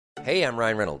Hey, I'm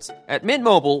Ryan Reynolds. At Mint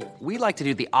Mobile, we like to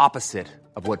do the opposite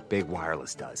of what Big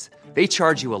Wireless does. They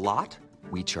charge you a lot,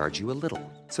 we charge you a little.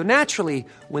 So naturally,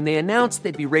 when they announced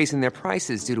they'd be raising their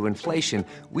prices due to inflation,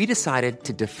 we decided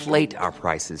to deflate our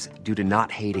prices due to not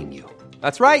hating you.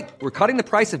 That's right. We're cutting the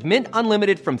price of Mint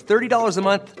Unlimited from $30 a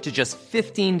month to just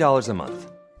 $15 a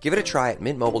month. Give it a try at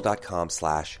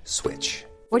mintmobile.com/switch.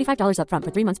 $45 up front for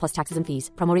 3 months plus taxes and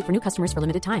fees. Promo rate for new customers for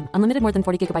limited time. Unlimited more than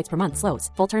 40 gigabytes per month. Slows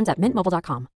full terms at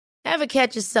mintmobile.com. Ever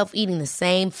catch yourself eating the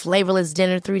same flavorless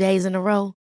dinner 3 days in a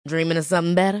row? Dreaming of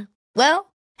something better?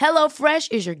 Well,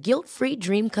 HelloFresh is your guilt-free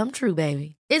dream come true,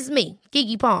 baby. It's me,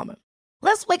 Keke Palmer.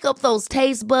 Let's wake up those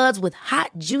taste buds with hot,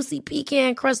 juicy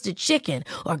pecan-crusted chicken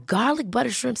or garlic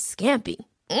butter shrimp scampi.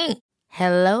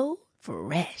 Hello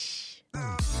Fresh.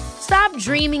 Stop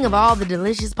dreaming of all the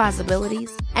delicious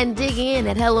possibilities and dig in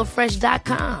at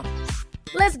HelloFresh.com.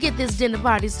 Let's get this dinner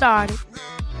party started.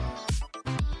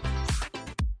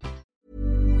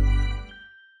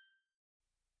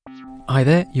 Hi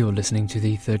there, you're listening to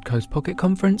the Third Coast Pocket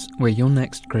Conference, where your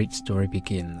next great story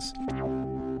begins.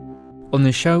 On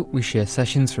this show, we share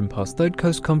sessions from past Third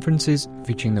Coast conferences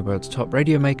featuring the world's top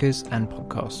radio makers and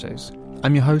podcasters.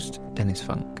 I'm your host, Dennis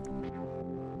Funk.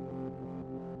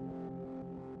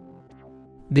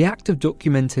 The act of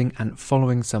documenting and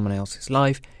following someone else's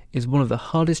life is one of the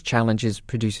hardest challenges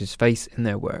producers face in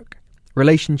their work.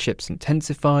 Relationships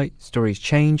intensify, stories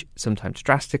change, sometimes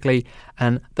drastically,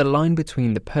 and the line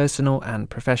between the personal and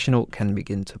professional can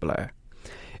begin to blur.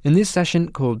 In this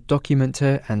session called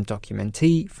Documenter and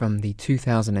Documentee from the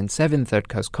 2007 Third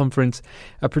Coast Conference,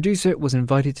 a producer was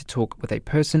invited to talk with a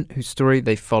person whose story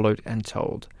they followed and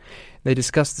told. They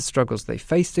discussed the struggles they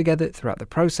faced together throughout the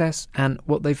process and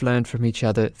what they've learned from each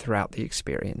other throughout the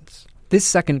experience. This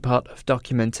second part of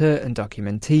Documenter and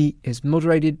Documentee is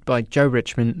moderated by Joe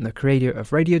Richman, the creator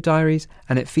of Radio Diaries,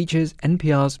 and it features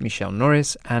NPR's Michelle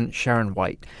Norris and Sharon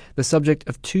White, the subject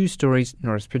of 2 stories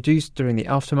Norris produced during the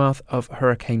aftermath of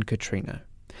Hurricane Katrina.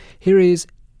 Here is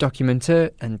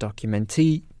Documenter and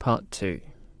Documentee Part 2.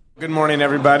 Good morning,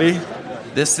 everybody.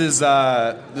 This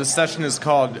session is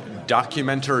called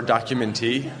Documenter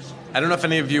Documentee. I don't know if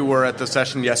any of you were at the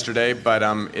session yesterday, but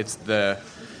it's the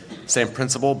same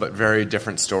principle, but very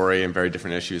different story and very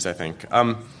different issues, I think.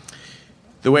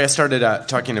 The way I started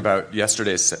talking about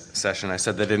yesterday's session, I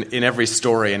said that in every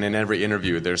story and in every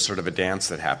interview, there's sort of a dance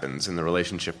that happens in the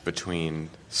relationship between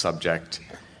subject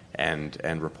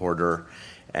and reporter,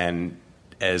 and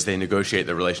as they negotiate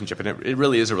the relationship, and it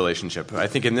really is a relationship. I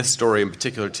think in this story in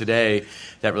particular today,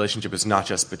 that relationship is not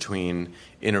just between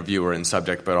interviewer and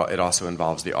subject, but it also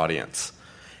involves the audience.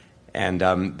 And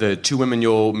the 2 women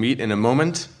you'll meet in a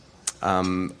moment,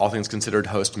 all things considered,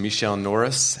 host Michelle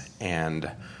Norris and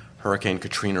Hurricane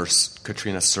Katrina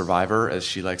survivor, as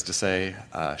she likes to say,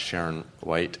 Sharon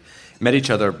White, met each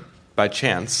other by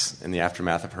chance in the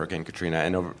aftermath of Hurricane Katrina.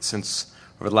 And over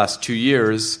the last 2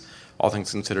 years, all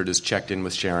things considered has checked in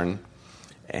with Sharon,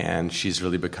 and she's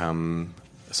really become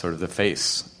sort of the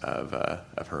face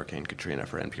of Hurricane Katrina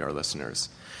for NPR listeners.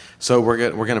 So we're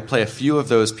going to play a few of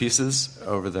those pieces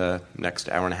over the next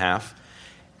hour and a half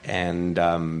and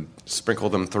sprinkle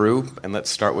them through. And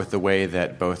let's start with the way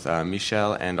that both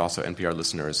Michelle and also NPR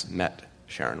listeners met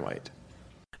Sharon White.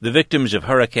 The victims of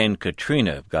Hurricane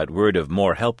Katrina got word of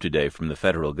more help today from the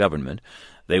federal government.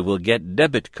 They will get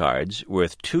debit cards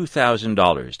worth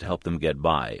 $2,000 to help them get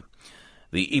by.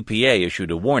 The EPA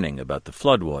issued a warning about the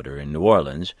floodwater in New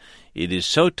Orleans. It is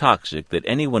so toxic that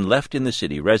anyone left in the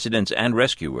city, residents and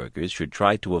rescue workers, should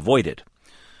try to avoid it.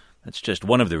 That's just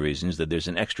one of the reasons that there's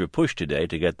an extra push today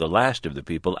to get the last of the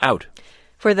people out.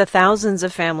 For the thousands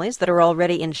of families that are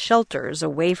already in shelters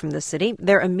away from the city,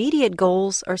 their immediate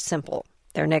goals are simple.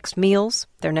 Their next meals,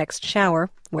 their next shower,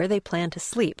 where they plan to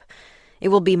sleep. It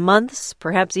will be months,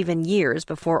 perhaps even years,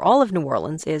 before all of New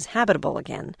Orleans is habitable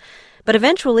again. But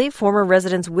eventually, former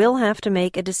residents will have to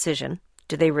make a decision.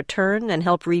 Do they return and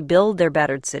help rebuild their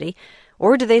battered city,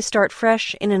 or do they start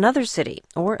fresh in another city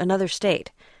or another state?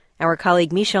 Our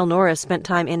colleague Michelle Norris spent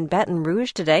time in Baton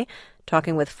Rouge today,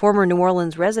 talking with former New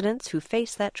Orleans residents who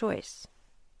face that choice.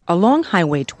 Along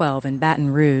Highway 12 in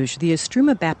Baton Rouge, the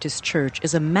Estruma Baptist Church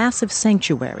is a massive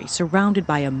sanctuary surrounded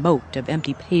by a moat of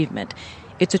empty pavement.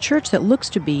 It's a church that looks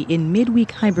to be in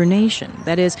midweek hibernation,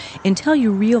 that is, until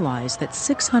you realize that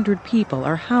 600 people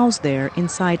are housed there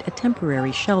inside a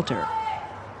temporary shelter.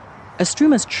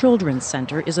 Estruma's Children's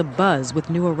Center is abuzz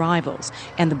with new arrivals,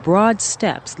 and the broad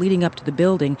steps leading up to the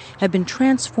building have been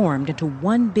transformed into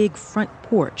one big front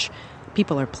porch.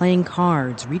 People are playing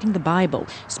cards, reading the Bible,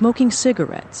 smoking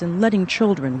cigarettes, and letting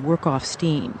children work off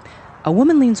steam. A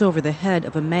woman leans over the head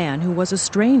of a man who was a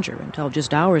stranger until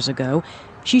just hours ago.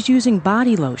 She's using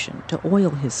body lotion to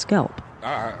oil his scalp.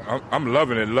 I'm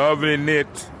loving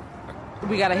it.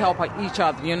 We got to help each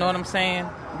other, you know what I'm saying?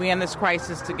 We in this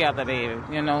crisis together, David,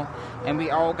 you know, and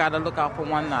we all got to look out for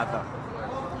one another.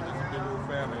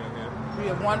 We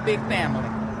are one big family.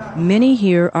 Many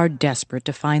here are desperate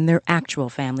to find their actual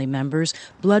family members,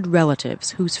 blood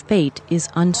relatives whose fate is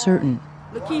uncertain.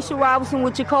 Lakeisha Robinson,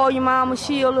 would you call your mama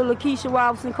Sheila? Lakeisha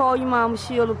Robinson, call your mama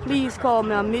Sheila. Please call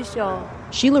me. I miss y'all.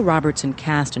 Sheila Robertson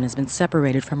Caston has been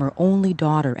separated from her only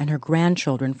daughter and her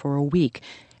grandchildren for a week.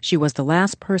 She was the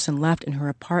last person left in her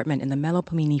apartment in the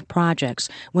Melopomene projects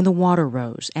when the water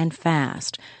rose, and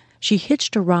fast. She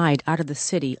hitched a ride out of the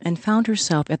city and found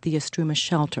herself at the Estruma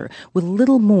shelter with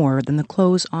little more than the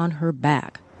clothes on her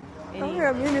back. I don't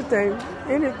have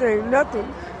anything,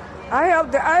 nothing. I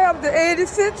have the 80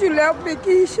 cents you left me,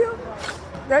 Keisha.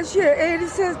 That shit, 80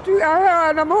 cents too. I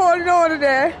heard, I'm holding on to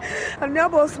that. I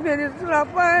never spend it until I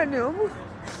find them.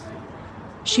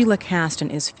 Sheila Caston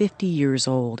is 50 years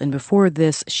old, and before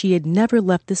this, she had never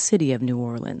left the city of New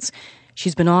Orleans.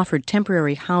 She's been offered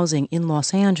temporary housing in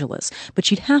Los Angeles, but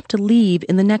she'd have to leave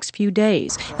in the next few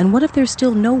days. And what if there's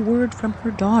still no word from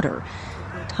her daughter?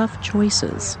 Tough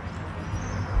choices.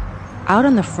 Out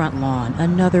on the front lawn,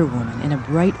 another woman in a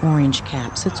bright orange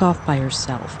cap sits off by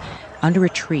herself, under a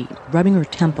tree, rubbing her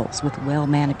temples with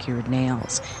well-manicured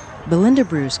nails. Belinda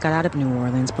Bruce got out of New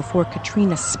Orleans before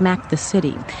Katrina smacked the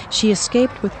city. She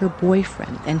escaped with her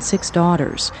boyfriend and 6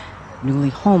 daughters. Newly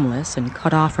homeless and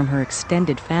cut off from her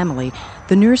extended family,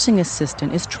 the nursing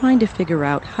assistant is trying to figure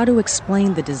out how to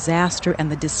explain the disaster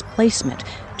and the displacement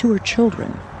to her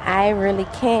children. I really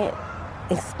can't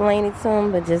explain it to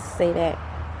them, but just say that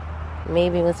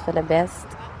maybe it was for the best.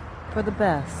 For the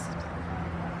best?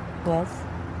 Yes.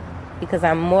 Because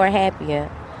I'm more happier,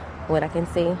 what I can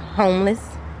say, homeless.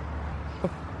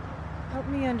 Help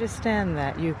me understand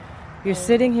that. You're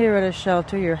sitting here at a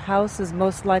shelter, your house is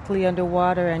most likely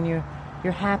underwater, and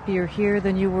you're happier here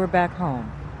than you were back home.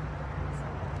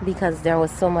 Because there was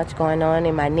so much going on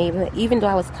in my neighborhood. Even though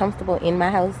I was comfortable in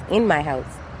my house,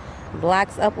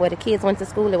 blocks up where the kids went to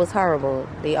school, it was horrible.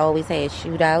 They always had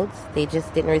shootouts. They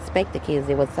just didn't respect the kids.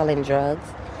 They were selling drugs.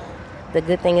 The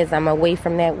good thing is I'm away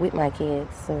from that with my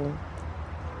kids, so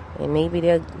and maybe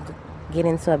they'll get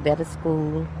into a better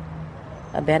school,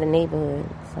 a better neighborhood.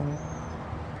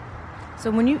 So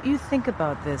when you think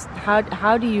about this,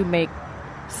 how do you make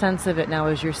sense of it now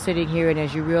as you're sitting here and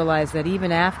as you realize that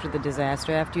even after the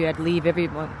disaster, after you had to leave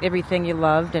everything you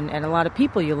loved and a lot of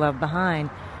people you loved behind,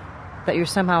 that you're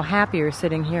somehow happier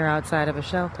sitting here outside of a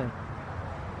shelter?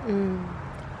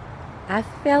 I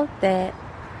felt that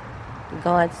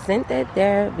God sent that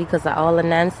there because of all the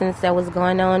nonsense that was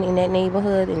going on in that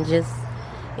neighborhood and just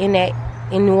in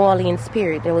New Orleans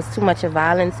spirit. There was too much of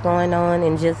violence going on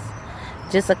and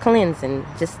just a cleansing,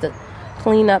 just to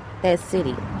clean up that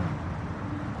city.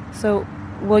 So,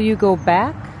 will you go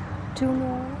back to New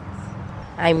Orleans?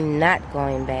 I'm not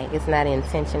going back. It's not an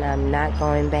intention. I'm not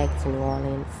going back to New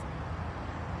Orleans.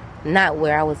 Not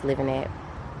where I was living at.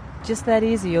 Just that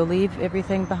easy? You'll leave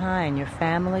everything behind? Your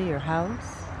family, your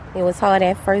house? It was hard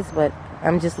at first, but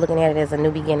I'm just looking at it as a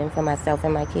new beginning for myself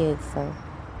and my kids,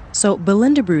 So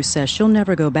Belinda Bruce says she'll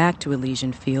never go back to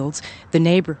Elysian Fields, the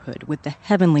neighborhood with the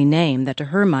heavenly name that to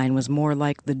her mind was more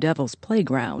like the devil's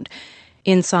playground.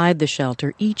 Inside the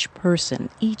shelter, each person,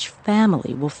 each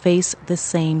family will face the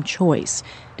same choice.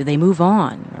 Do they move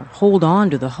on or hold on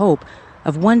to the hope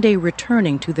of one day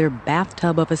returning to their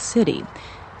bathtub of a city?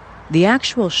 The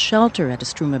actual shelter at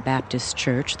Estruma Baptist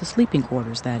Church, the sleeping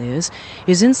quarters that is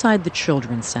inside the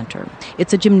Children's Center.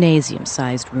 It's a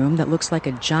gymnasium-sized room that looks like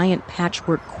a giant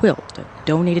patchwork quilt of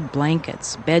donated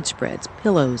blankets, bedspreads,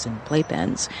 pillows, and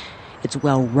playpens. It's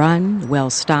well-run,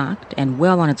 well-stocked, and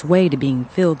well on its way to being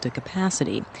filled to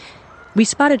capacity. We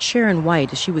spotted Sharon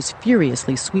White as she was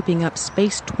furiously sweeping up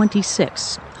Space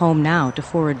 26, home now to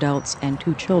 4 adults and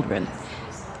 2 children.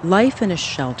 Life in a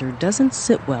shelter doesn't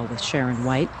sit well with Sharon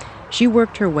White. She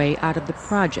worked her way out of the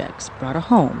projects, brought a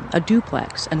home, a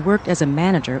duplex, and worked as a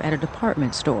manager at a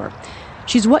department store.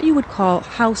 She's what you would call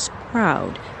house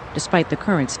proud, despite the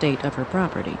current state of her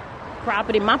property.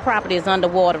 My property is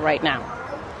underwater right now.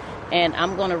 And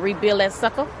I'm going to rebuild that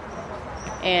sucker,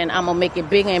 and I'm going to make it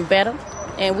bigger and better,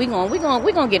 and we're going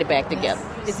to get it back together.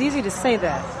 It's easy to say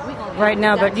that right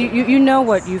now, but you know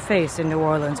what you face in New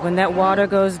Orleans. When that water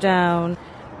goes down,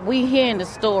 we hearing the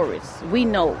stories. We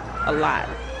know a lot.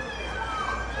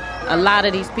 A lot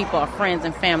of these people are friends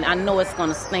and family. I know it's going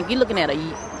to stink. You're looking at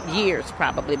years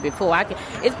probably before I can.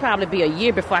 It's probably be a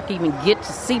year before I can even get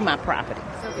to see my property.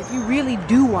 So if you really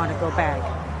do want to go back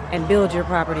and build your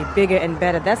property bigger and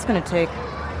better, that's going to take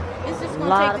It's just going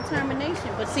to take determination.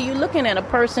 But see, you're looking at a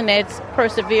person that's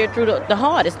persevered through the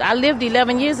hardest. I lived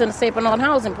 11 years in the Sapon North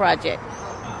Housing Project.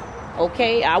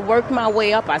 Okay, I worked my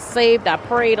way up. I saved. I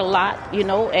prayed a lot,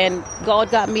 and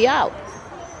God got me out.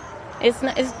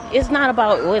 It's not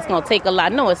about, it's going to take a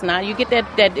lot. No, it's not. You get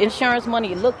that insurance money,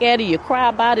 you look at it, you cry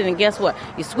about it, and guess what?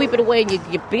 You sweep it away, and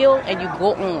you bill, and you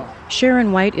go on.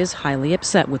 Sharon White is highly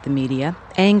upset with the media,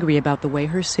 angry about the way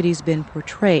her city's been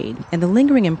portrayed, and the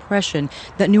lingering impression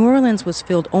that New Orleans was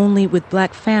filled only with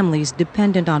black families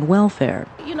dependent on welfare.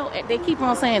 They keep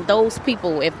on saying those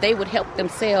people, if they would help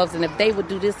themselves, and if they would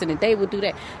do this, and if they would do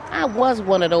that. I was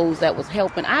one of those that was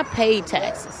helping. I paid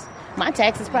taxes. My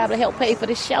taxes probably help pay for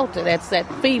the shelter, that's at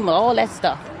FEMA, all that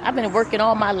stuff. I've been working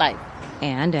all my life.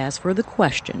 And as for the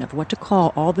question of what to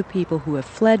call all the people who have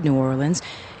fled New Orleans,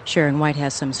 Sharon White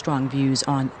has some strong views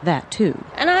on that, too.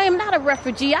 And I am not a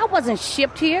refugee. I wasn't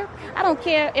shipped here. I don't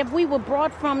care if we were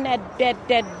brought from that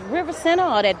River Center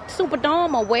or that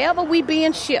Superdome or wherever we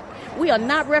being shipped. We are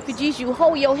not refugees. You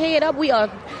hold your head up. We are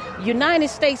United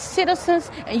States citizens,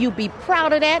 and you be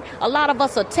proud of that. A lot of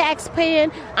us are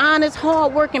tax-paying, honest,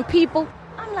 hard-working people.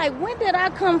 I'm like, when did I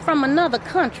come from another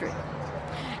country?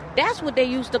 That's what they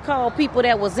used to call people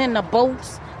that was in the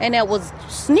boats and that was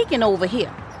sneaking over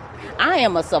here. I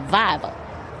am a survivor.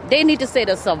 They need to say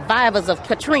the survivors of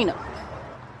Katrina.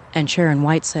 And Sharon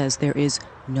White says there is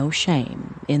no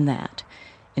shame in that.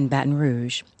 In Baton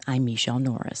Rouge, I'm Michelle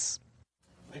Norris.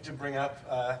 I'd like to bring up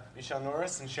Michelle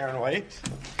Norris and Sharon White.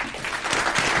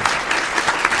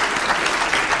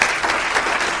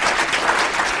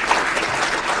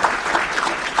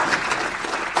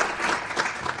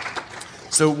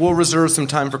 So we'll reserve some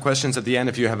time for questions at the end.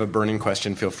 If you have a burning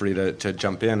question, feel free to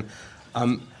jump in.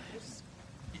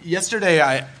 Yesterday,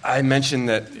 I mentioned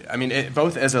that,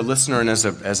 both as a listener and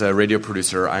as a radio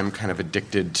producer, I'm kind of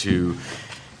addicted to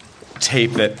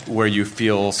tape where you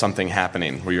feel something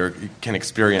happening, where you can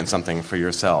experience something for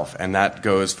yourself. And that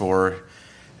goes for,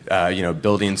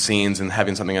 building scenes and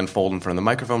having something unfold in front of the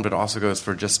microphone, but it also goes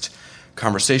for just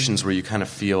conversations where you kind of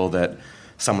feel that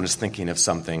someone is thinking of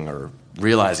something or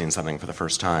realizing something for the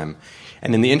first time.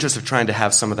 And in the interest of trying to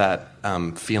have some of that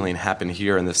feeling happen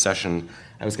here in this session,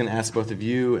 I was going to ask both of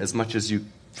you, as much as you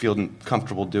feel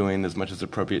comfortable doing, as much as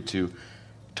appropriate, to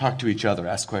talk to each other,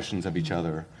 ask questions of each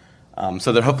other,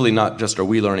 so that hopefully not just are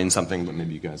we learning something, but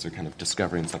maybe you guys are kind of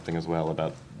discovering something as well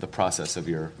about the process of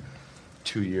your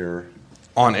 2-year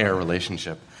on-air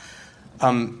relationship.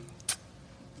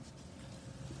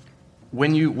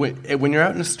 When you're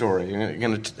out in a story, I'm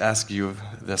going to ask you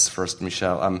this first,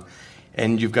 Michelle,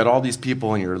 and you've got all these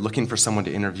people and you're looking for someone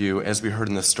to interview. As we heard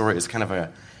in this story, it's kind of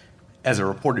as a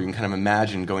reporter, you can kind of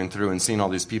imagine going through and seeing all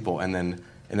these people and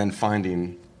then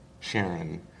finding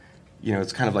Sharon.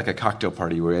 It's kind of like a cocktail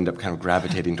party where you end up kind of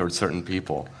gravitating towards certain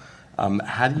people.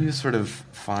 How do you sort of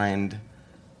find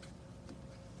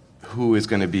who is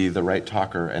going to be the right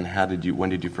talker, and when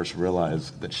did you first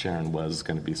realize that Sharon was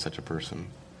going to be such a person?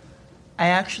 I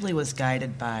actually was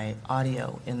guided by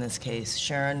audio in this case.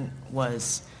 Sharon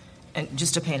was, and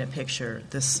just to paint a picture,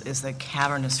 this is the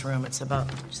cavernous room. It's about,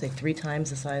 say, 3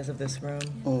 times the size of this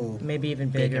room, maybe even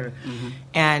bigger. Mm-hmm.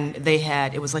 And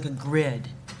it was like a grid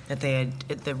that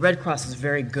the Red Cross is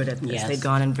very good at this. Yes. They'd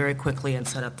gone in very quickly and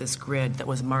set up this grid that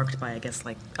was marked by, I guess,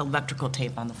 like electrical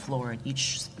tape on the floor, and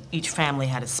each family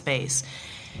had a space.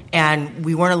 And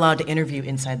we weren't allowed to interview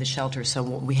inside the shelter, so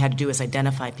what we had to do is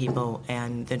identify people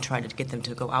and then try to get them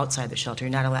to go outside the shelter.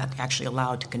 You're not actually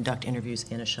allowed to conduct interviews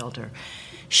in a shelter.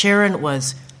 Sharon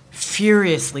was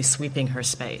furiously sweeping her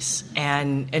space.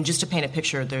 And just to paint a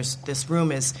picture, this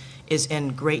room is in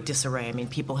great disarray. I mean,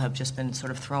 people have just been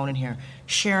sort of thrown in here.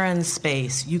 Sharon's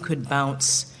space, you could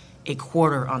bounce a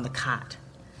quarter on the cot.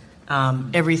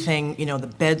 Everything, the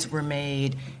beds were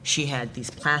made. She had these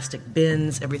plastic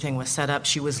bins. Everything was set up.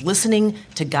 She was listening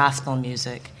to gospel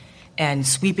music and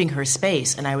sweeping her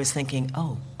space. And I was thinking,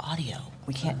 oh, audio.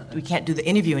 We can't do the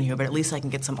interview in here, but at least I can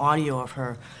get some audio of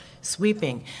her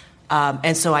sweeping.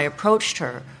 And so I approached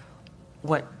her.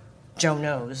 What Joe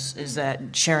knows is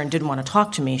that Sharon didn't want to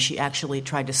talk to me. She actually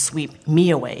tried to sweep me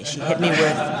away. She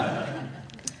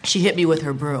hit me with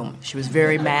her broom. She was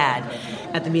very mad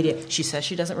at the media. She says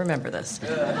she doesn't remember this.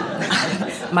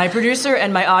 My producer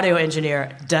and my audio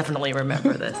engineer definitely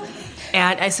remember this.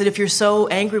 And I said, if you're so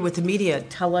angry with the media,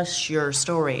 tell us your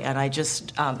story. And I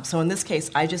just, so in this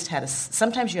case, I just had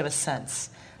sometimes you have a sense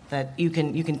that you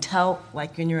can tell,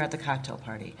 like when you're at the cocktail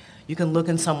party, you can look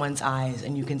in someone's eyes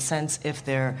and you can sense if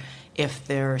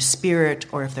their spirit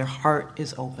or if their heart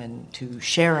is open to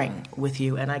sharing with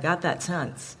you. And I got that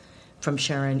sense from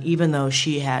Sharon, even though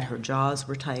her jaws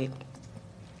were tight.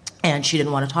 and she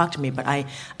didn't want to talk to me. But I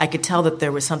could tell that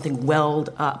there was something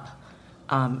welled up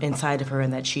inside of her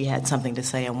and that she had something to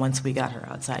say. And once we got her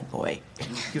outside, boy,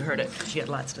 you heard it. She had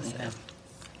lots to say.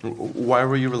 Why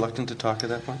were you reluctant to talk at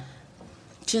that point?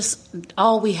 Just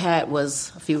all we had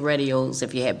was a few radios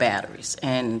if you had batteries.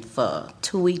 And for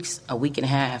 2 weeks, a week and a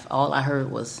half, all I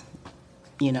heard was,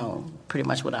 pretty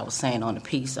much what I was saying on the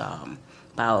piece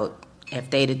about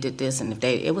if they did this and if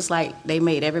it was like they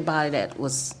made everybody that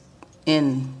was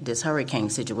in this hurricane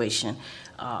situation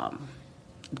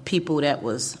people that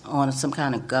was on some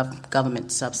kind of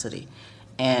government subsidy.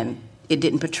 And it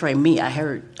didn't portray me. I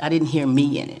didn't hear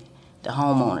me in it, the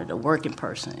homeowner, the working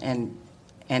person.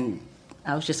 And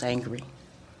I was just angry,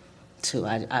 too.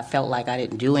 I felt like I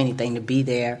didn't do anything to be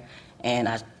there, and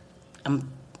I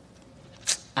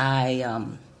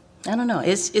don't know.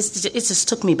 It just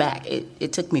took me back.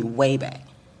 It took me way back,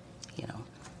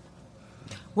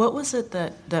 What was it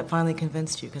that finally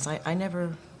convinced you? Because I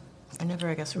never,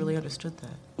 I guess, really understood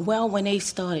that. Well, when they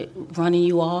started running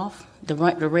you off, the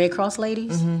Red Cross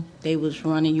ladies, they was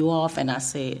running you off, and I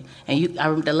said,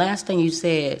 the last thing you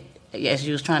said, as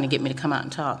you was trying to get me to come out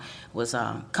and talk, was,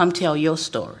 come tell your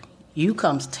story. You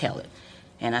come tell it.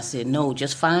 And I said, no,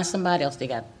 just find somebody else. They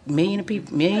got million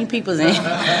people in.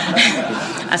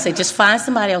 I said, just find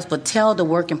somebody else, but tell the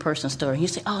working person story. You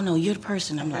say, oh no, you're the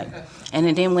person. I'm like,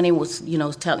 and then when it was,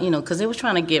 because they were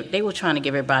trying to give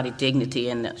everybody dignity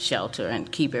in the shelter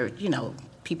and keep it,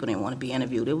 people didn't want to be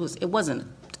interviewed. It wasn't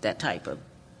that type of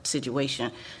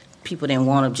situation. People didn't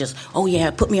want to just, oh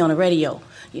yeah, put me on the radio.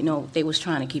 They was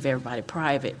trying to keep everybody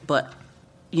private. But,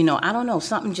 I don't know,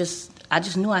 I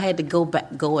just knew I had to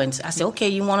go and I said, okay,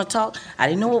 you want to talk? I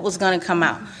didn't know what was going to come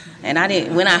out. And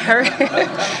when I heard...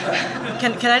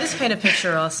 Can I just paint a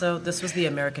picture also? This was the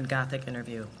American Gothic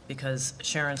interview, because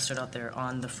Sharon stood out there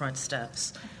on the front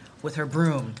steps with her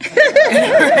broom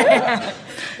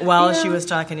while she was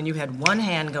talking, and you had one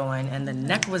hand going, and the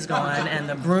neck was going, and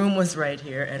the broom was right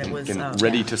here, and it was...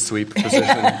 ready to sweep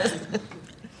position.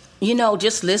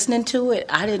 Just listening to it,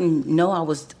 I didn't know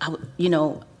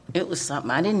it was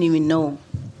something. I didn't even know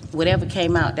whatever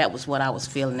came out, that was what I was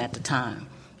feeling at the time.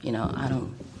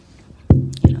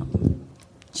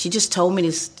 She just told me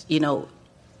this,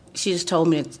 she just told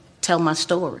me to tell my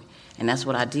story, and that's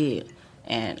what I did.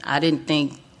 And I didn't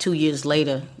think 2 years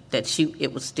later that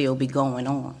it would still be going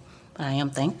on. But I am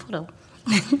thankful, though.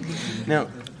 Now,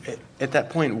 at that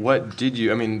point, what did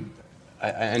you,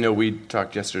 I know we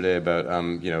talked yesterday about,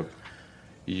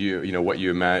 what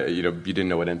you imagine, you didn't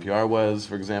know what NPR was,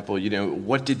 for example.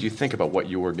 What did you think about what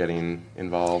you were getting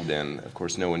involved in? Of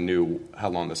course, no one knew how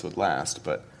long this would last,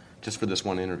 but just for this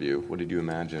one interview, what did you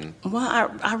imagine? Well,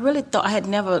 I really thought I had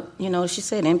never, she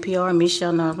said NPR,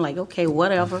 Michelle, and I'm like, okay,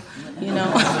 whatever,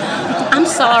 I'm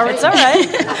sorry. It's all right.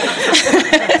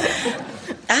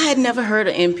 I had never heard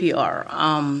of NPR.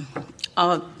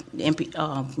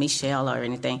 Michelle or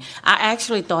anything. I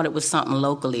actually thought it was something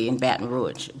locally in Baton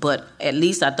Rouge, but at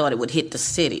least I thought it would hit the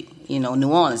city.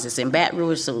 New Orleans. It's in Baton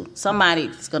Rouge, so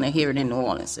somebody's going to hear it in New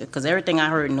Orleans, because everything I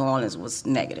heard in New Orleans was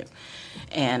negative.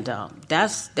 And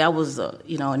that was,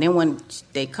 and then when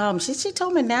they come, she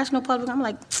told me National Public, I'm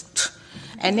like,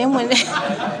 and then when,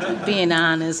 being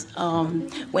honest,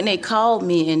 when they called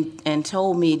me and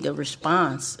told me the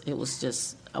response, it was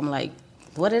just, I'm like,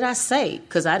 what did I say?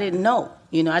 Because I didn't know.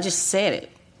 I just said it.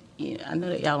 I know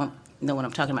that y'all don't know what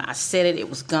I'm talking about. I said it. It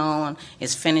was gone.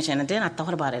 It's finished. And then I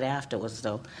thought about it afterwards,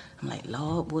 though. I'm like,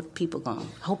 Lord, what people going?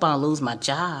 I hope I don't lose my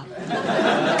job.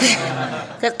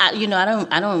 Because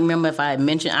I don't remember if I had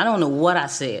mentioned. I don't know what I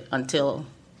said until,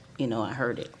 I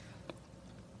heard it.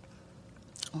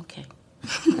 Okay.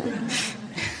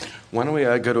 Why don't we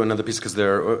go to another piece? Because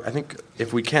I think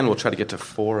if we can, we'll try to get to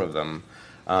 4 of them.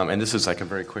 And this is like a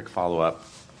very quick follow-up.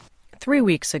 3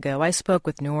 weeks ago, I spoke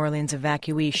with New Orleans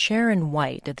evacuee Sharon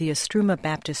White at the Estruma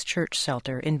Baptist Church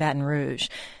shelter in Baton Rouge.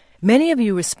 Many of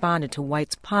you responded to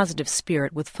White's positive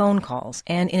spirit with phone calls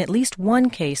and, in at least one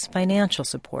case, financial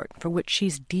support, for which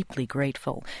she's deeply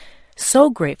grateful. So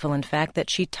grateful, in fact,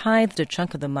 that she tithed a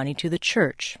chunk of the money to the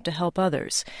church to help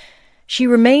others. She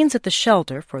remains at the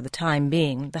shelter for the time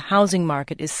being. The housing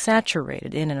market is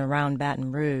saturated in and around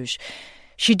Baton Rouge.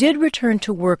 She did return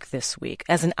to work this week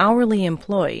as an hourly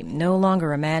employee, no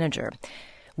longer a manager.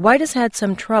 White has had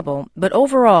some trouble, but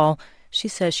overall, she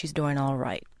says she's doing all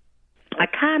right. I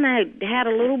kind of had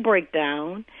a little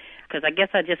breakdown because I guess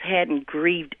I just hadn't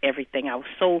grieved everything. I was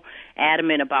so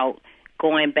adamant about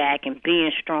going back and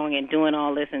being strong and doing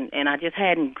all this, and I just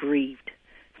hadn't grieved.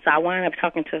 So I wound up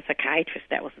talking to a psychiatrist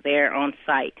that was there on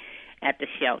site, at the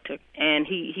shelter, and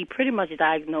he pretty much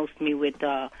diagnosed me with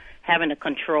having a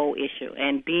control issue.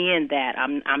 And being that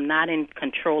I'm not in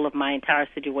control of my entire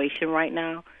situation right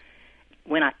now,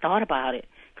 when I thought about it,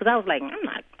 because I was like, I'm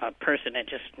not a person that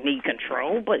just need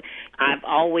control, but I've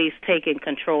always taken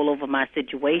control over my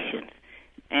situations.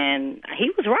 And he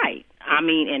was right. I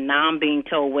mean, and now I'm being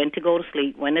told when to go to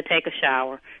sleep, when to take a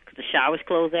shower, because the showers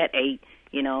close at 8,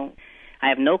 you know. I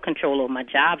have no control over my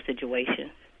job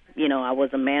situation. You know, I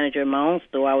was a manager in my own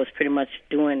store. I was pretty much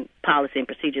doing policy and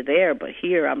procedure there, but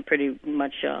here I'm pretty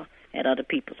much at other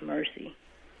people's mercy.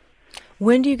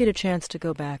 When do you get a chance to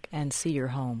go back and see your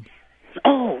home?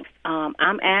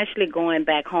 I'm actually going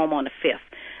back home on the 5th.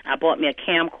 I bought me a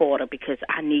camcorder because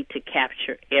I need to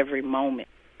capture every moment.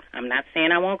 I'm not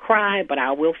saying I won't cry, but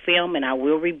I will film and I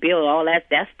will rebuild. All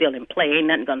that's still in play. Ain't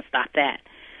nothing going to stop that.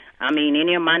 I mean,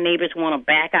 any of my neighbors want to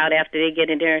back out after they get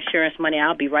in their insurance money,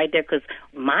 I'll be right there, because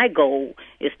my goal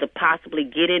is to possibly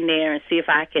get in there and see if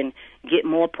I can get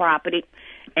more property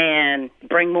and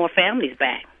bring more families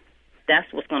back.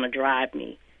 That's what's going to drive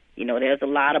me. You know, there's a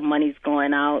lot of money's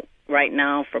going out right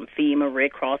now from FEMA,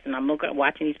 Red Cross, and I'm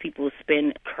watching these people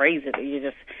spend crazily.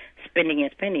 You're just spending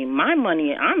and spending. My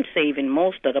money, I'm saving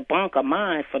most of the bunk of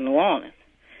mine for New Orleans.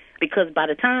 Because by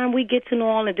the time we get to New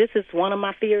Orleans, this is one of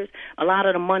my fears, a lot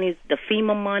of the money, the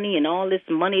FEMA money and all this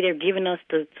money they're giving us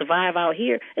to survive out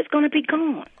here, it's going to be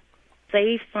gone.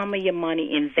 Save some of your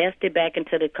money, invest it back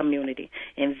into the community,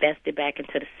 invest it back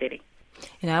into the city.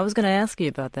 And I was going to ask you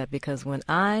about that, because when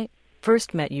I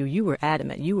first met you, you were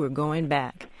adamant. You were going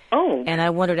back. Oh. And I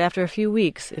wondered after a few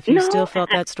weeks if you still felt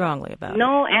that strongly about it.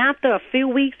 No, after a few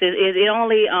weeks, it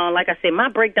only, like I said, my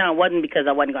breakdown wasn't because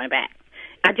I wasn't going back.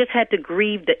 I just had to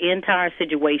grieve the entire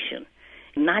situation,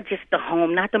 not just the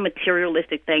home, not the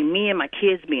materialistic thing. Me and my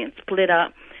kids being split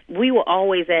up. We were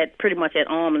always pretty much at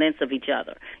arm's length of each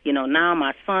other. You know, now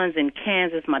my son's in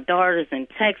Kansas, my daughter's in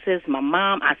Texas, my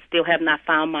mom, I still have not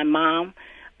found my mom.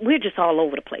 We're just all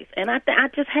over the place. And I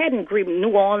just hadn't grieved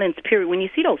New Orleans, period. When you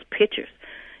see those pictures,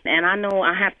 and I know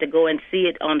I have to go and see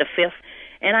it on the 5th,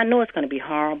 and I know it's going to be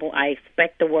horrible. I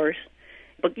expect the worst.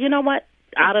 But you know what?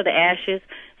 Out of the ashes,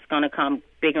 it's going to come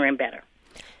bigger and better.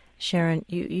 Sharon,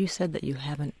 you said that you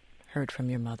haven't heard from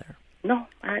your mother. No,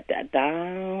 I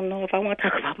don't know if I want to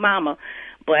talk about Mama,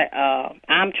 but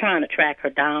I'm trying to track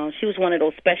her down. She was one of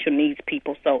those special needs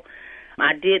people, so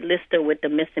I did list her with the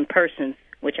missing persons,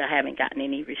 which I haven't gotten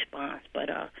any response. But,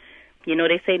 you know,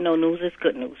 they say no news is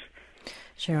good news.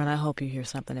 Sharon, I hope you hear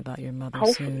something about your mother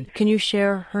soon. Can you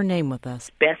share her name with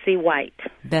us? Bessie White.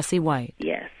 Bessie White.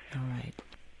 Yes. All right.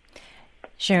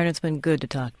 Sharon, it's been good to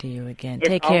talk to you again.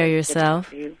 Take care of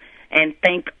yourself. You. And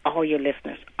thank all your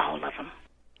listeners, all of them.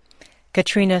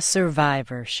 Katrina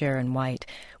survivor Sharon White.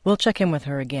 We'll check in with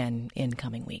her again in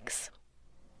coming weeks.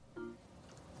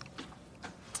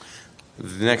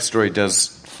 The next story does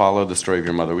follow the story of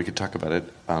your mother. We could talk about it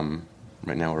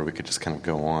right now, or we could just kind of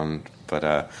go on.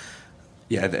 But,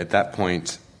 yeah, at that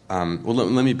point, well,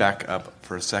 let me back up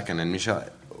for a second. And, Michelle,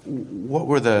 what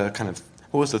was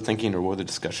the thinking, or what were the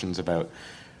discussions about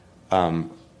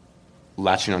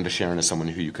latching onto Sharon as someone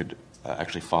who you could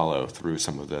actually follow through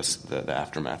some of this, the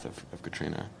aftermath of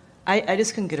Katrina? I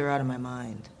just couldn't get her out of my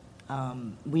mind.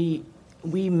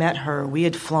 We met her. We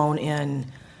had flown in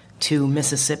to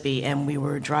Mississippi, and we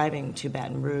were driving to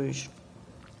Baton Rouge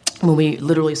when we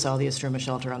literally saw the Estruma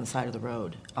shelter on the side of the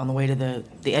road on the way to the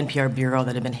NPR bureau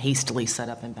that had been hastily set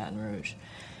up in Baton Rouge.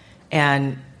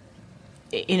 And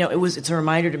you know, it's a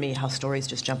reminder to me how stories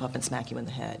just jump up and smack you in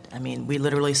the head. I mean, we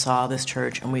literally saw this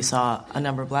church, and we saw a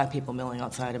number of black people milling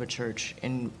outside of a church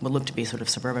in what looked to be sort of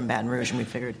suburban Baton Rouge, and we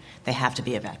figured they have to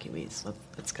be evacuees.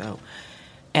 Let's go.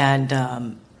 And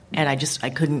I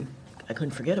couldn't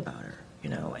forget about her, you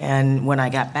know. And when I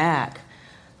got back,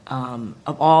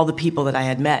 of all the people that I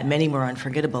had met, many were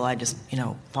unforgettable. I just, you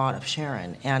know, thought of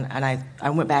Sharon, and I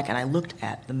went back and I looked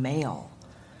at the mail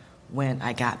when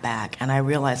I got back, and I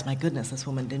realized, my goodness, this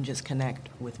woman didn't just connect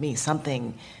with me.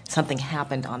 Something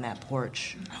happened on that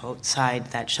porch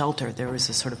outside that shelter. There was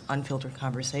this sort of unfiltered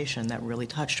conversation that really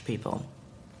touched people.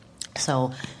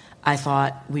 So I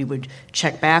thought we would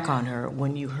check back on her.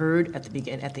 When you heard at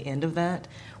the end of that,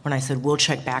 when I said, we'll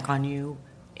check back on you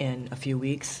in a few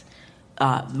weeks,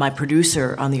 my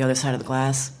producer on the other side of the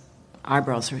glass, her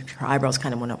eyebrows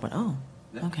kind of went up, oh,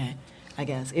 okay. I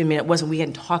guess. I mean, it wasn't, we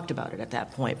hadn't talked about it at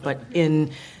that point, but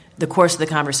in the course of the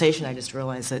conversation, I just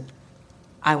realized that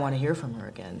I want to hear from her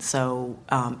again. So,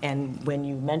 and when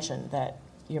you mentioned that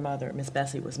your mother, Miss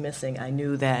Bessie, was missing, I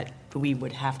knew that we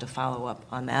would have to follow up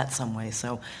on that some way.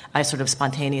 So I sort of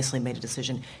spontaneously made a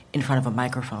decision in front of a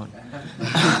microphone.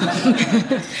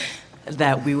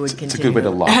 that we would continue. It's a good way to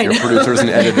lock your producers and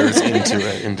editors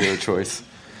into a choice.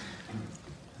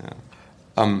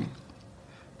 Yeah.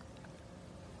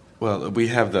 Well, we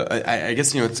have I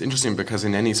guess, it's interesting because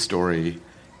in any story,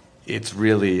 it's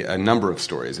really a number of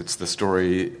stories. It's the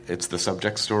story, it's the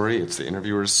subject's story, it's the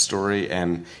interviewer's story,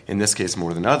 and in this case,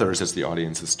 more than others, it's the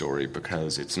audience's story,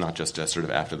 because it's not just sort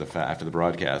of after the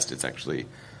broadcast. It's actually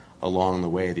along the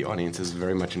way. The audience is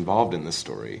very much involved in this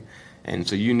story, and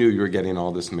so you knew you were getting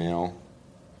all this mail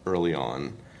early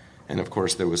on, and of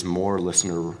course there was more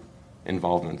listener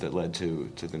involvement that led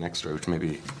to the next story, which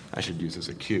maybe I should use as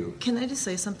a cue. Can I just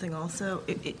say something also?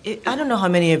 I don't know how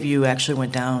many of you actually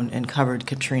went down and covered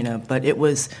Katrina, but it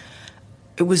was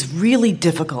really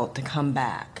difficult to come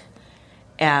back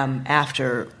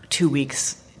after 2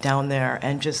 weeks down there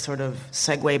and just sort of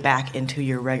segue back into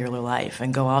your regular life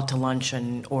and go out to lunch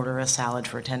and order a salad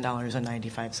for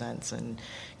 $10.95 and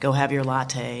go have your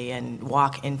latte and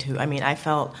walk into,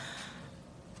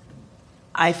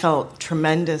 I felt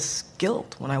tremendous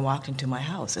guilt when I walked into my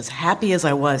house. As happy as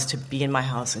I was to be in my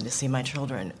house and to see my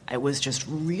children, it was just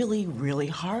really, really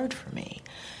hard for me.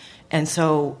 And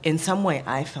so in some way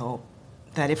I felt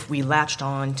that if we latched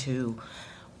on to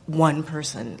one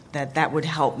person, that would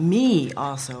help me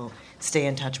also stay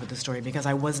in touch with the story, because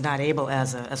I was not able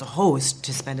as a host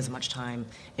to spend as much time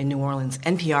in New Orleans.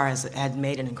 NPR had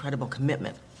made an incredible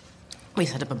commitment. We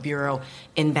set up a bureau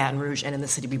in Baton Rouge, and in the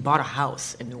city we bought a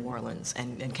house in New Orleans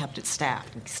and kept it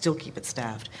staffed, and still keep it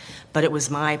staffed. But it was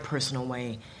my personal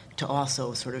way to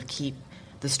also sort of keep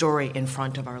the story in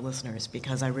front of our listeners,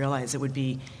 because I realized it would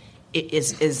be,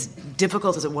 as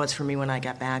difficult as it was for me when I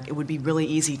got back, it would be really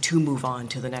easy to move on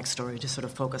to the next story, to sort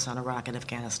of focus on Iraq and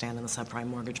Afghanistan and the subprime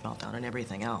mortgage meltdown and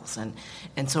everything else. And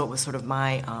so it was sort of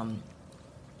my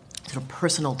sort of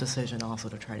personal decision also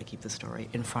to try to keep the story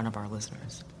in front of our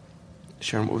listeners.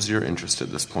 Sharon, what was your interest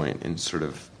at this point in sort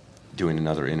of doing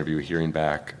another interview, hearing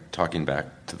back, talking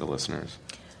back to the listeners?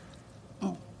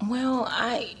 Well,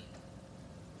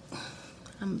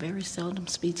 I'm very seldom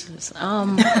speechless.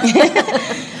 Well,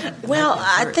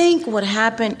 I think what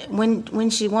happened when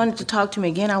she wanted to talk to me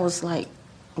again, I was like,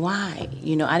 why?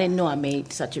 I didn't know I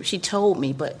made she told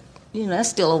me, but, that's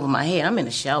still over my head. I'm in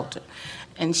a shelter.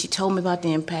 And she told me about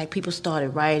the impact. People started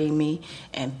writing me,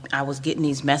 and I was getting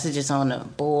these messages on the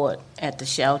board at the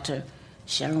shelter.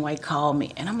 Sharon White called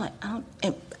me, and I'm like,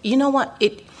 and you know what?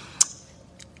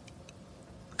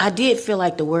 I did feel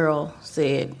like the world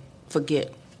said,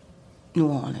 forget New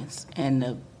Orleans and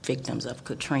the victims of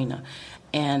Katrina.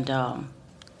 And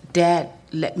that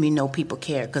let me know people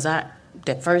care. Because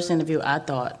that first interview, I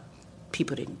thought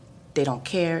they don't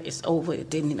care, it's over, it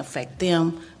didn't affect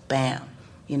them, bam.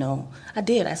 I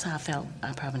did. That's how I felt.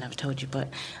 I probably never told you, but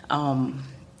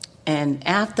and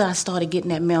after I started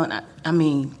getting that mail,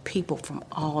 people from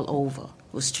all over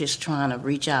was just trying to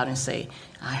reach out and say,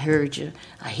 "I heard you,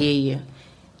 I hear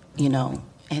you,"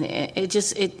 and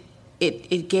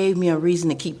it gave me a reason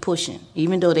to keep pushing,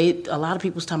 even though a lot of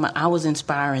people was talking about I was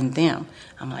inspiring them.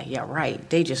 I'm like, yeah, right.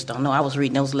 They just don't know. I was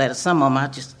reading those letters. Some of them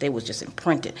they was just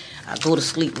imprinted. I go to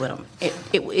sleep with them.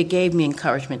 It gave me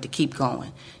encouragement to keep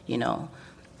going,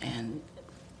 And,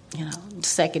 the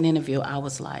second interview, I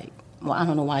was like, well, I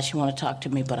don't know why she want to talk to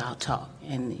me, but I'll talk.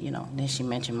 And, then she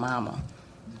mentioned Mama.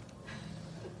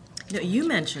 No, you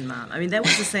mentioned Mom. That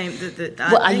was the same.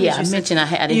 I mentioned I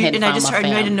hadn't found my family.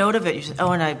 I made a note of it. You said,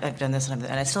 and I've done this, and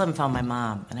I still haven't found my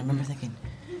mom. And I remember thinking,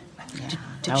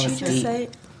 did she just say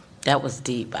it? That was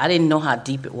deep. I didn't know how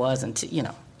deep it was until,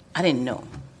 I didn't know.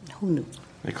 Who knew?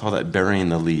 They call that burying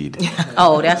the lead.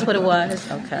 Oh, that's what it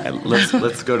was? Okay.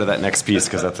 Let's go to that next piece,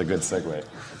 because that's a good segue.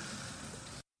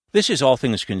 This is All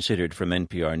Things Considered from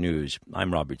NPR News.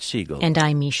 I'm Robert Siegel. And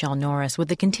I'm Michelle Norris with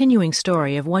the continuing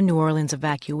story of one New Orleans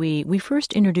evacuee we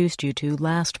first introduced you to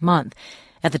last month.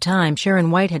 At the time,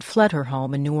 Sharon White had fled her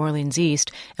home in New Orleans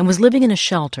East and was living in a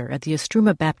shelter at the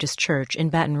Estruma Baptist Church in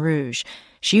Baton Rouge.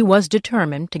 She was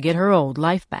determined to get her old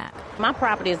life back. My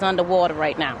property is underwater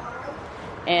right now,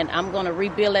 and I'm going to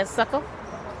rebuild that sucker,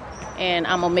 and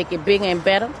I'm going to make it bigger and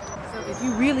better. So if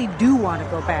you really do want to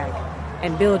go back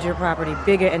and build your property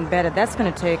bigger and better, that's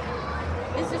going to take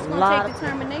It's just going to take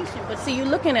determination. But see, you're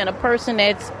looking at a person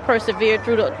that's persevered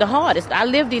through the hardest. I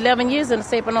lived 11 years in the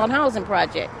Sapin North Housing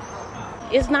Project.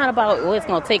 It's not about, it's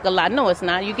going to take a lot. No, it's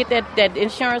not. You get that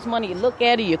insurance money, you look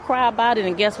at it, you cry about it,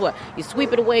 and guess what? You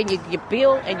sweep it away, and you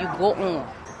build, and you go on.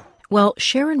 Well,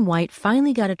 Sharon White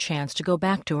finally got a chance to go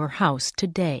back to her house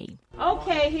today.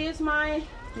 Okay, here's my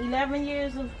 11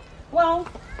 years of, all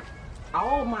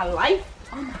my life.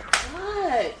 Oh, my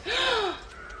God.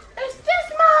 Is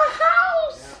this my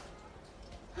house?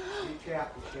 Be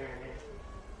careful, Sharon.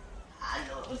 I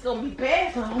know it was going to be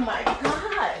bad, but oh my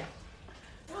God.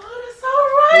 Oh, that's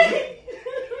all right.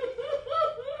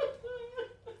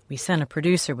 We sent a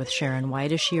producer with Sharon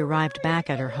White as she arrived back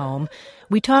at her home.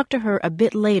 We talked to her a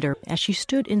bit later as she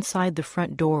stood inside the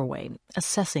front doorway,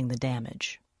 assessing the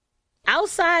damage.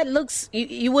 Outside looks,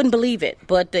 you wouldn't believe it,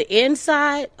 but the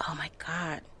inside, oh my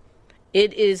God.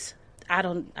 It is, I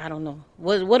don't know.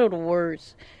 What are the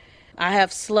words? I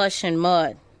have slush and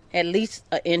mud, at least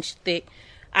an inch thick.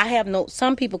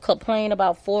 Some people complain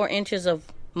about 4 inches of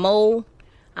mold.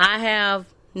 I have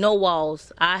no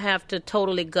walls. I have to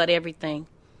totally gut everything.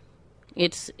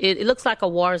 It looks like a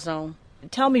war zone.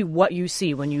 Tell me what you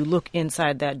see when you look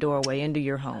inside that doorway into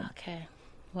your home. Okay.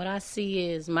 What I see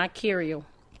is my curio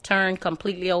turned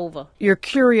completely over. Your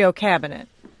curio cabinet?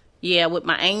 Yeah, with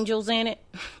my angels in it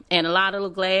and a lot of the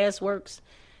glass works.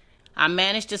 I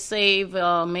managed to save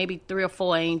maybe 3 or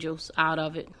 4 angels out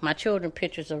of it. My children's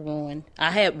pictures are ruined.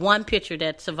 I had one picture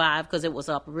that survived because it was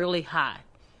up really high.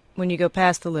 When you go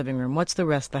past the living room, what's the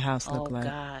rest of the house look like? Oh,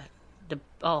 God.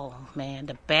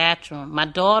 The bathroom. My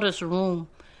daughter's room.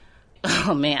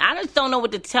 Oh, man, I just don't know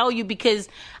what to tell you because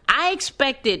I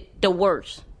expected the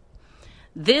worst.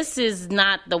 This is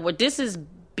not the worst. This is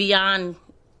beyond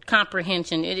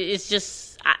comprehension. It's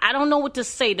just, I don't know what to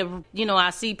say. I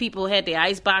see people had the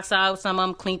ice box out. Some of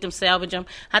them cleaned them, salvaged them.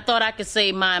 I thought I could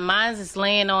say mine. Mine is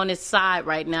laying on its side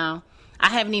right now. I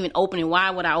haven't even opened it. Why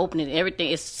would I open it? Everything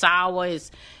is sour.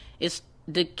 It's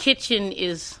the kitchen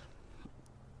is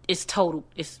total.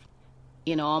 It's,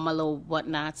 all my little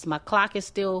whatnots. My clock is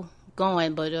still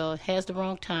going, but has the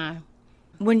wrong time.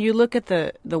 When you look at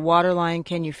the water line,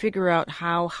 can you figure out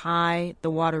how high the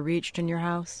water reached in your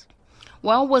house?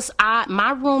 Well,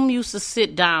 my room used to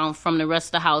sit down from the rest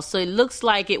of the house, so it looks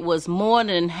like it was more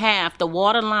than half. The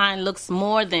water line looks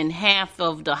more than half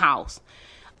of the house.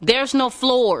 There's no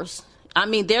floors. I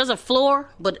mean, there's a floor,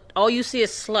 but all you see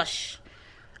is slush.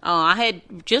 I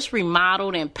had just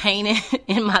remodeled and painted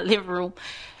in my living room,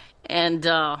 and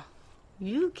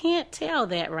you can't tell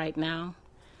that right now.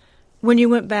 When you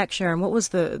went back, Sharon, what was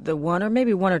the one or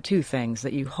maybe 1 or 2 things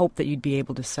that you hoped that you'd be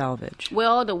able to salvage?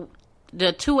 Well,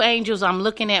 the 2 angels I'm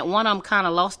looking at, one of them kind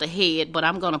of lost a head, but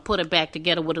I'm going to put it back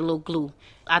together with a little glue.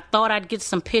 I thought I'd get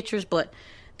some pictures, but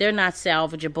they're not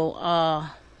salvageable.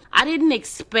 I didn't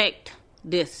expect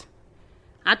this.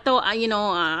 I thought,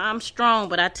 I'm strong,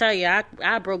 but I tell you,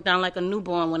 I broke down like a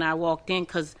newborn when I walked in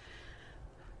because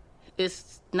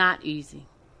it's not easy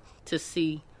to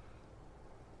see,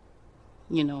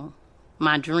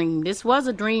 my dream. This was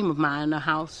a dream of mine, a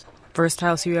house. First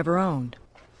house you ever owned?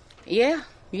 Yeah,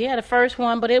 the first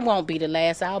one, but it won't be the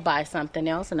last. I'll buy something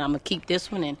else, and I'm going to keep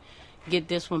this one and get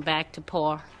this one back to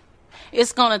par.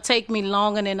 It's going to take me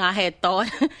longer than I had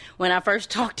thought when I first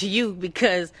talked to you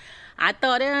because I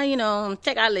thought,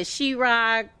 check out the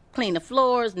sheetrock, clean the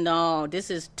floors. No,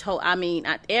 this is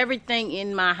everything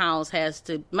in my house has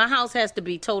to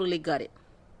be totally gutted.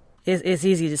 It's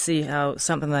easy to see how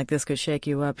something like this could shake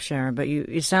you up, Sharon, but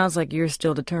it sounds like you're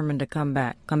still determined to come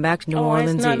back to New Orleans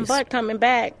East. It's nothing but coming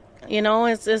back.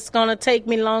 It's going to take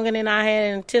me longer than I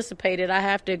had anticipated. I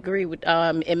have to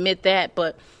admit that,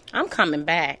 but I'm coming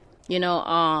back.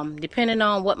 Depending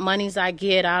on what monies I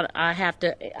get,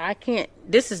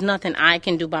 this is nothing I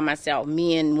can do by myself,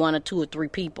 me and 1 or 2 or 3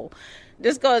 people.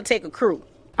 This is going to take a crew.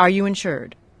 Are you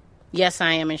insured? Yes,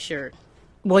 I am insured.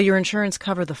 Will your insurance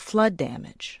cover the flood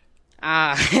damage?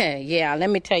 Yeah, let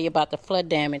me tell you about the flood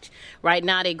damage. Right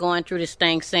now they're going through this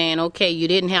thing saying, okay, you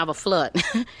didn't have a flood.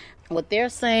 What they're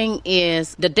saying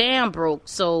is the dam broke,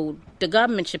 so the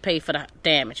government should pay for the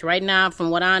damage. Right now,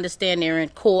 from what I understand, they're in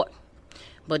court,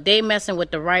 but they messing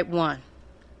with the right one.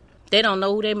 They don't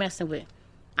know who they messing with.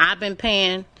 I've been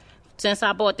paying since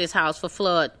I bought this house for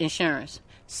flood insurance.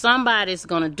 Somebody's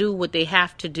going to do what they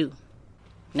have to do.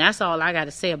 And that's all I got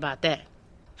to say about that.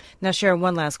 Now, Sharon,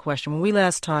 one last question. When we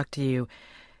last talked to you,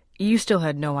 you still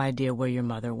had no idea where your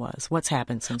mother was. What's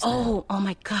happened since then? Oh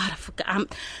my God, I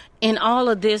forgot. In all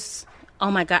of this,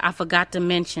 oh my God, I forgot to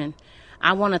mention.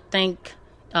 I want to thank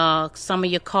some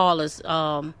of your callers.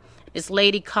 This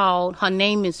lady called. Her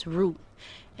name is Ruth.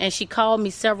 And she called me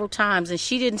several times, and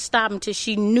she didn't stop until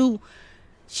she knew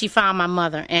she found my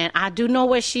mother. And I do know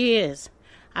where she is.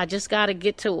 I just got to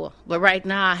get to her. But right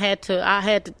now, I had to,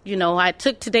 I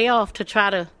took today off to try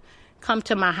to come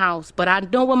to my house. But I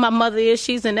know where my mother is.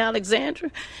 She's in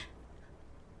Alexandria.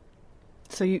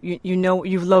 So you know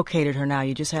you've located her now.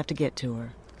 You just have to get to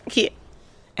her. Yeah.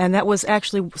 And that was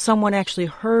someone actually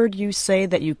heard you say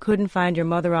that you couldn't find your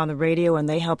mother on the radio, and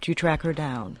they helped you track her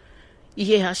down.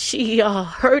 Yeah, she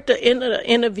heard the end of the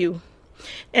interview,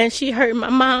 and she heard my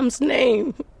mom's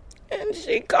name, and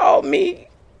she called me,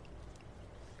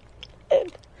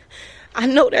 And I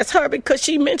know that's her because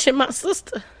she mentioned my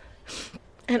sister.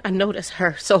 And I know that's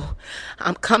her. So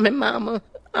I'm coming, Mama.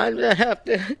 I have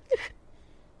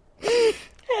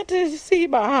to see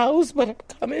my house, but I'm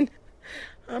coming.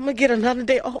 I'm going to get another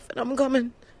day off and I'm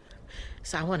coming.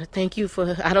 So I want to thank you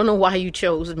for, I don't know why you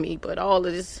chose me, but all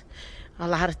of this, a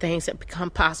lot of things have become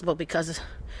possible because of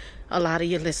a lot of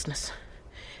your listeners.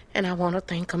 And I want to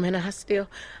thank them. And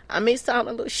I may sound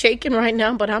a little shaken right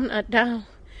now, but I'm not down.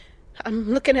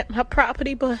 I'm looking at my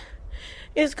property, but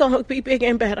it's going to be bigger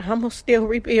and better. I'm going to still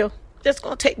rebuild. It's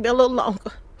going to take me a little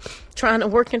longer. Trying to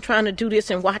work and trying to do this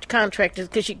and watch contractors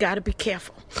because you got to be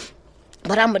careful.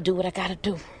 But I'm going to do what I got to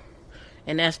do.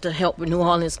 And that's to help New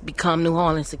Orleans become New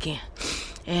Orleans again.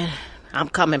 And I'm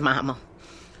coming, Mama.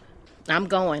 I'm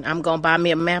going to buy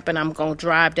me a map and I'm going to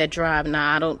drive that drive.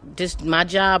 Now, my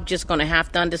job just going to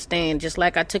have to understand, just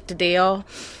like I took the day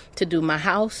off to do my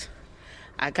house,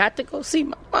 I got to go see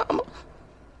my mama.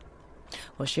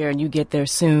 Well, Sharon, you get there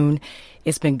soon.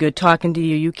 It's been good talking to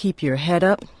you. You keep your head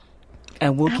up,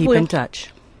 and we'll keep in touch.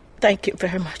 Thank you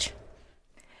very much.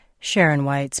 Sharon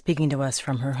White speaking to us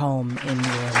from her home in New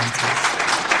Orleans.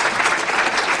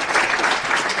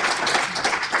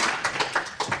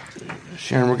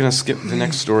 Sharon, we're going to skip the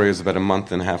next story. Is about a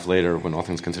month and a half later when All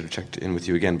Things Considered checked in with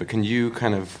you again. But can you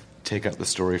kind of take up the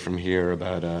story from here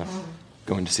about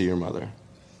going to see your mother?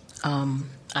 Well,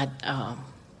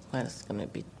 it's going to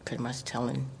be pretty much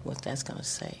telling what that's going to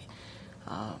say.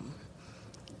 I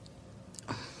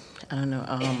don't know.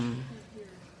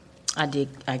 I did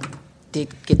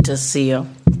get to see her,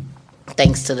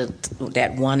 thanks to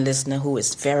that one listener who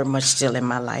is very much still in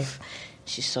my life.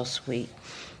 She's so sweet.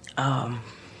 But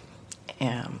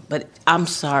I'm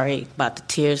sorry about the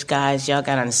tears, guys. Y'all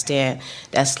got to understand,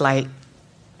 that's like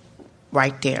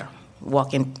right there,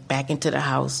 walking back into the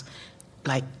house,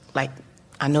 like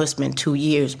I know it's been 2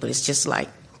 years, but it's just like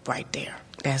right there.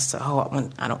 That's the hard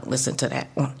one. I don't listen to that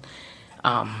one.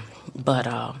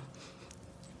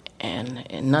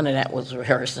 And none of that was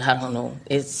rehearsed. I don't know.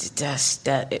 It's just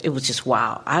that it was just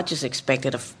wild. I just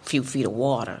expected a few feet of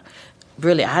water.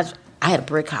 Really, I had a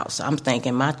brick house. So I'm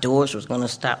thinking my doors was going to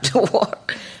stop the water,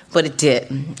 but it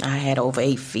didn't. I had over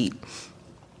 8 feet,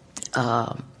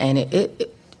 and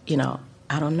it I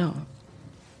don't know.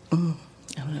 I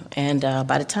don't know. And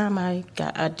by the time I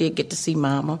did get to see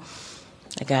Mama,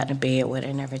 I got in bed with her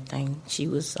and everything. She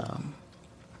was,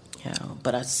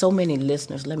 but so many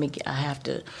listeners.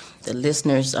 The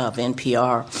listeners of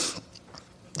NPR,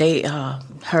 they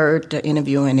heard the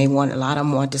interview and a lot of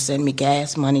them wanted to send me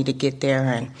gas money to get there,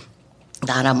 and a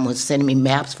lot of them was sending me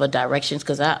maps for directions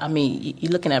because I mean,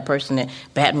 you're looking at a person that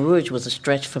Baton Rouge was a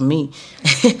stretch for me,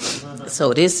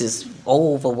 so this is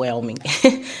overwhelming,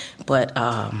 but.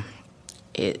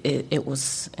 It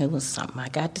was something. I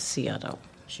got to see her though.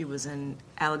 She was in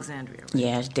Alexandria. Right?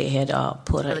 Yeah, they had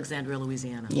put her. Alexandria,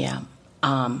 Louisiana. Yeah,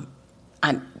 I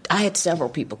had several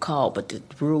people call, but the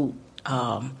Ruth,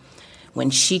 when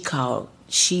she called,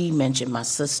 she mentioned my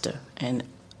sister, and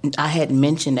I hadn't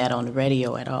mentioned that on the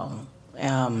radio at all.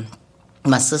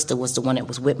 My sister was the one that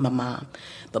was with my mom,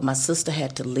 but my sister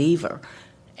had to leave her,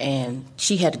 and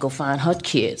she had to go find her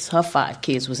kids. Her 5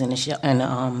 kids was in the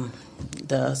Superdome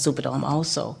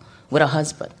also with her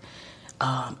husband.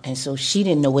 And so she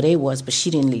didn't know where they was, but she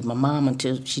didn't leave my mom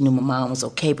until she knew my mom was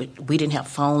okay. But we didn't have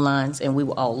phone lines, and we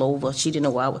were all over. She didn't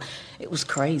know where I was. It was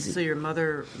crazy. So your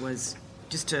mother was,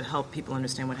 just to help people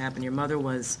understand what happened, your mother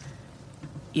was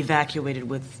evacuated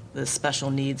with the special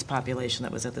needs population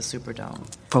that was at the Superdome.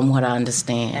 From what I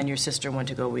understand. And your sister went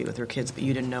to go eat with her kids, but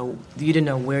you didn't know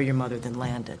where your mother then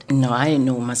landed. No, I didn't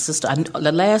know my sister.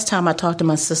 The last time I talked to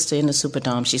my sister in the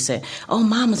Superdome, she said, "Oh,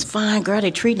 Mama's fine, girl.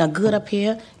 They treating her good up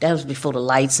here." That was before the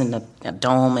lights and the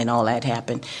dome and all that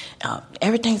happened.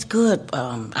 Everything's good.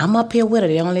 I'm up here with her.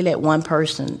 They only let one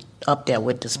person up there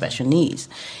with the special needs,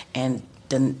 and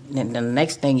then the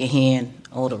next thing you're hearing,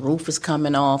 oh, the roof is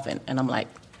coming off, and I'm like.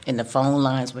 And the phone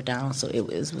lines were down, so it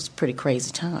was a pretty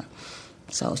crazy time.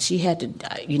 So she had to,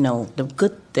 the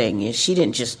good thing is she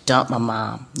didn't just dump my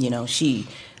mom. She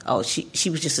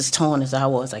was just as torn as I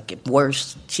was. Like,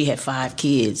 worse, she had 5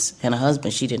 kids and a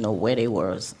husband. She didn't know where they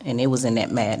were, and it was in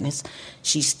that madness.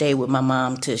 She stayed with my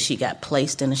mom till she got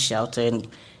placed in a shelter,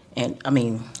 in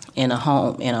a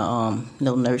home, in a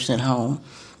little nursing home.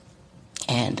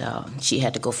 And she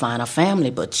had to go find her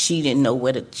family, but she didn't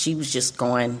know she was just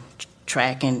going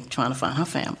tracking, trying to find her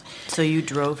family. So you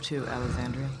drove to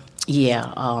Alexandria?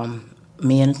 Yeah,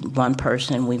 me and one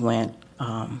person, we went,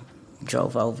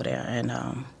 drove over there, and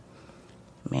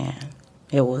man,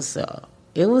 it was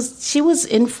she was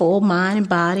in full mind and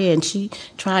body, and she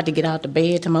tried to get out the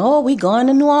bed to me, oh, we going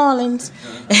to New Orleans.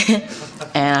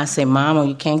 And I said, Mama,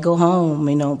 you can't go home,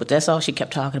 but that's all she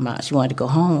kept talking about. She wanted to go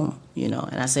home, And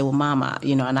I said, well, Mama,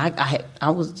 and I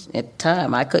was, at the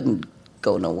time, I couldn't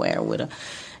go nowhere with her.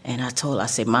 And I told her, I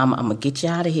said, Mama, I'm going to get you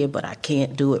out of here, but I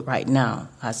can't do it right now.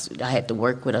 I had to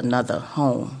work with another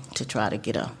home to try to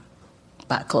get her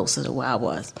back closer to where I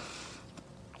was.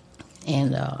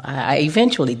 And I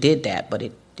eventually did that, but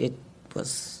it didn't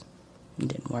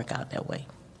work out that way.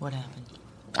 What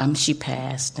happened? She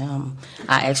passed. I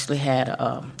actually had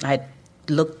I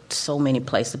looked so many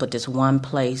places, but this one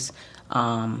place,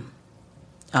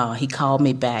 he called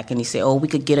me back and he said, "Oh, we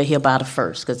could get her here by the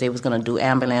 1st because they was going to do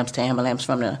ambulance to ambulance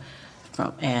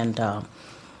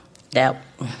that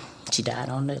she died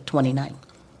on the 29th.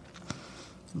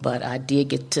 But I did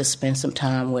get to spend some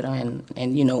time with her, and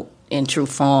in true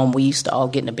form, we used to all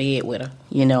get in the bed with her,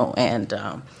 and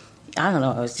I don't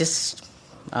know, it was just,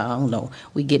 I don't know,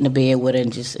 we get in the bed with her,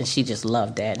 and she just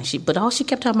loved that. But all she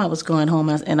kept talking about was going home,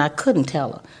 and I couldn't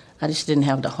tell her. I just didn't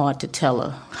have the heart to tell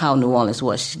her how New Orleans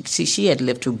was. She had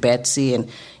lived through Betsy, and,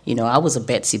 I was a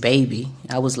Betsy baby.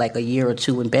 I was like a year or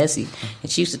two in Betsy, and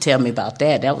she used to tell me about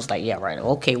that. That was like, yeah, right,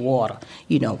 okay, water,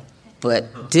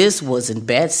 But this wasn't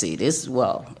Betsy.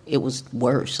 It was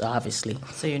worse, obviously.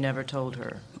 So you never told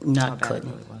her? I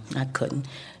couldn't.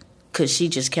 Because she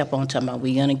just kept on talking about,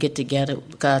 we're going to get together.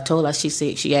 Because I told her, she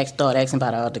started asking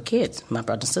about our other kids, my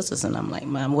brothers and sisters. And I'm like,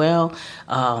 Mom,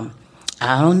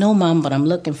 I don't know, Mom, but I'm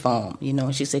looking for them.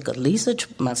 And she said, because Lisa,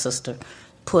 my sister,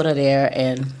 put her there,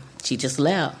 and she just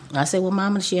left. I said, well,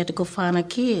 Mama, she had to go find her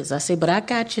kids. I said, but I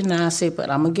got you now. I said,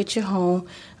 but I'm going to get you home.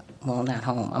 Well, not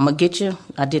home. I'm going to get you.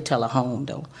 I did tell her home,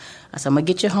 though. I said, I'm going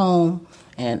to get you home,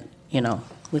 and,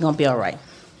 we're going to be all right.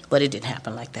 But it didn't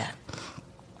happen like that.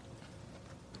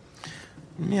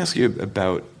 Let me ask you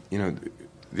about,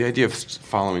 the idea of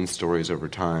following stories over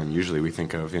time. Usually we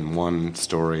think of in one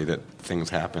story that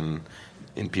things happen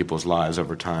in people's lives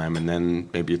over time, and then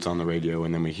maybe it's on the radio,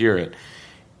 and then we hear it.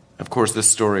 Of course, this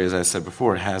story, as I said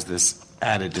before, it has this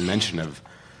added dimension of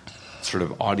sort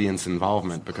of audience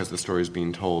involvement because the story is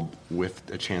being told with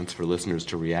a chance for listeners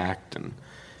to react and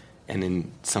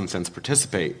in some sense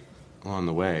participate along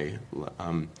the way.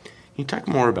 Can you talk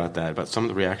more about that, about some of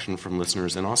the reaction from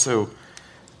listeners? And also,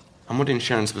 I'm wondering,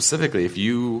 Sharon, specifically, if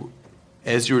you,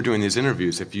 as you were doing these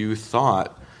interviews, if you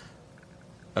thought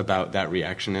about that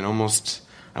reaction and almost,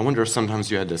 I wonder if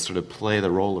sometimes you had to sort of play the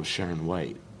role of Sharon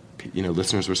White.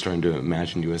 Listeners were starting to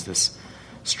imagine you as this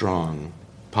strong,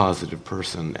 positive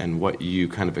person, and what you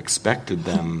kind of expected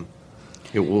them,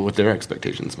 what their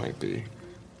expectations might be.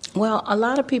 Well, a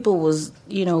lot of people was,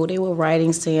 they were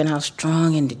writing saying how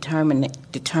strong and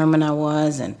determined I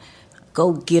was, and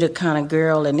go-getter kind of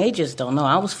girl, and they just don't know.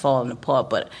 I was falling apart,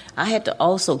 but I had to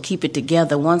also keep it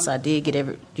together once I did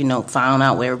get found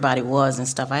out where everybody was and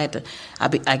stuff. I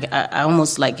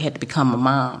almost like had to become a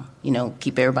mom,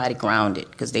 keep everybody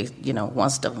grounded, because they,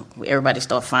 once everybody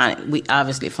started finding, we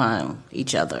obviously found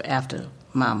each other after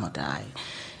Mama died,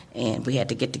 and we had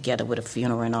to get together with a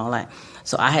funeral and all that.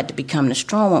 So I had to become the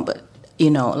strong one, but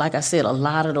like I said, a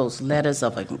lot of those letters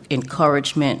of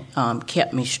encouragement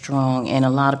kept me strong. And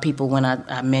a lot of people, when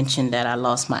I mentioned that I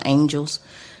lost my angels,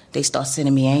 they start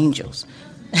sending me angels.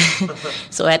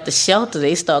 So at the shelter,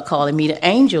 they start calling me the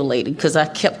angel lady because I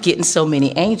kept getting so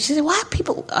many angels. She said, why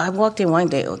people? I walked in one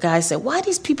day, a guy said, why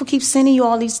these people keep sending you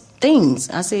all these things?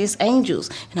 I said, it's angels.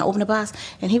 And I opened the box,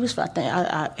 and he was,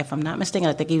 if I'm not mistaken,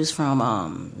 I think he was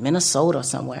from Minnesota or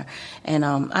somewhere. And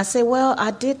I said, well,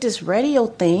 I did this radio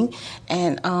thing,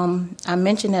 and I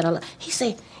mentioned that a lot. He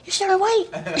said, you Sharon White?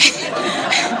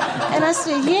 And I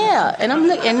said, yeah. And I'm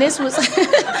looking, and this was...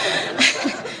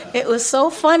 It was so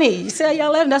funny. You see how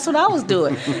y'all laughing? That's what I was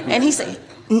doing. And he said,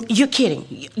 you're kidding.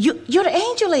 You're the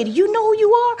angel lady. You know who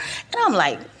you are? And I'm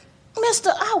like,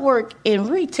 mister, I work in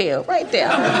retail right there.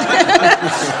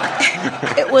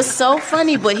 It was so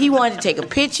funny, but he wanted to take a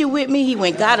picture with me. He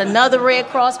went got another Red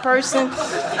Cross person.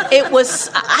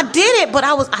 I did it, but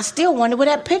I still wondered where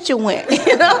that picture went,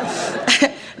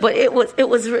 But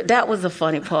that was the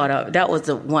funny part of it. That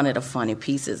was one of the funny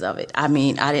pieces of it. I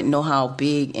mean, I didn't know how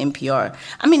big NPR.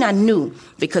 I mean, I knew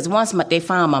because once they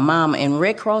found my mama, and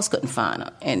Red Cross couldn't find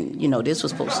her, and this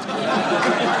was supposed to.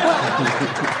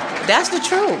 That's the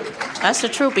truth. That's the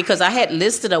truth because I had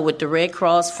listed her with the Red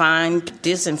Cross, find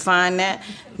this and find that.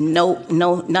 No,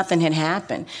 nothing had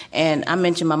happened, and I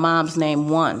mentioned my mom's name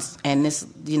once, and this,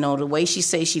 the way she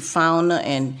said she found her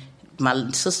and.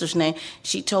 My sister's name,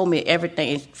 she told me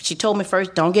everything. She told me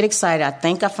first, don't get excited. I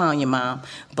think I found your mom,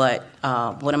 but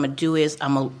what I'm going to do is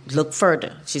I'm going to look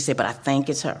further. She said, but I think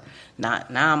it's her.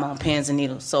 Now I'm on pins and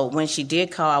needles. So when she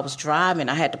did call, I was driving.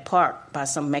 I had to park by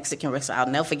some Mexican restaurant.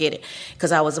 I'll never forget it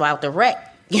because I was about to wreck.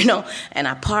 And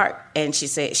I parked, and she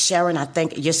said, Sharon, I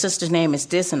think your sister's name is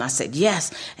this. And I said,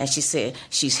 yes. And she said,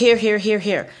 she's here.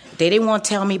 They didn't want to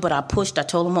tell me, but I pushed. I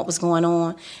told them what was going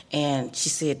on. And she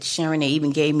said, Sharon, they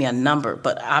even gave me a number.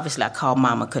 But obviously I called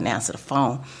Mama, couldn't answer the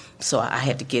phone. So I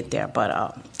had to get there.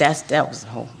 But that was the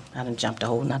whole, I done jumped a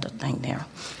whole nother thing there.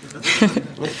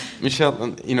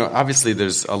 Michelle, obviously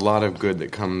there's a lot of good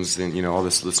that comes in, all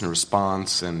this listener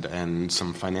response and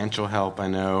some financial help, I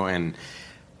know,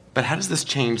 but how does this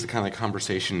change the kind of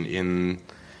conversation in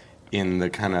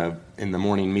the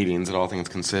morning meetings at All Things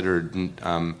Considered?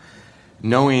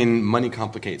 Knowing money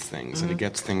complicates things and it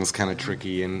gets things kind of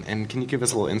tricky. And can you give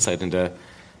us a little insight into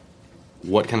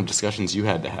what kind of discussions you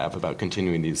had to have about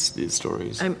continuing these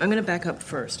stories? I'm going to back up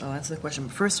first. I'll answer the question.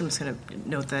 But first, I'm just going to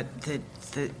note that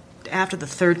after the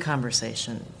third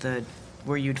conversation,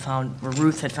 where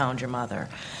Ruth had found your mother,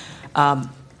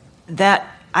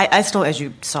 that. I still, as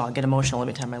you saw, get emotional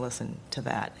every time I listen to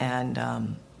that.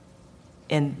 And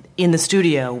in the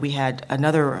studio, we had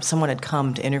someone had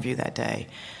come to interview that day,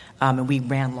 and we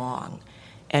ran long.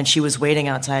 And she was waiting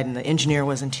outside, and the engineer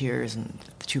was in tears, and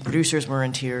the two producers were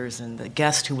in tears, and the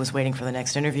guest who was waiting for the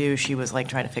next interview, she was like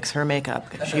trying to fix her makeup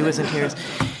because she was in tears.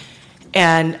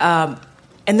 And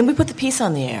then we put the piece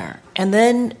on the air, and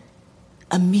then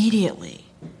immediately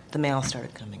the mail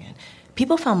started coming in.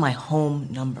 People found my home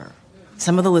number.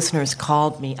 Some of the listeners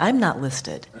called me. I'm not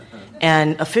listed.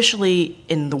 And officially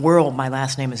in the world, my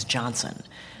last name is Johnson.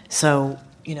 So,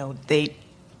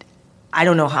 I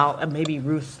don't know how, maybe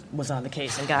Ruth was on the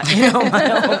case and got,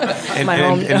 my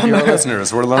home number. And your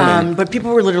listeners were learning. But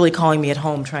people were literally calling me at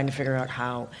home trying to figure out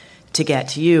how to get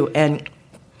to you. And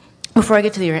before I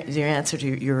get to your answer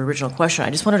to your original question, I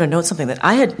just wanted to note something, that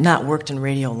I had not worked in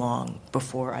radio long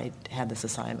before I had this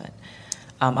assignment.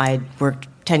 I had worked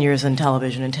 10 years in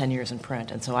television and 10 years in print,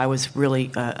 and so I was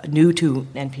really new to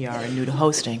NPR and new to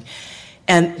hosting.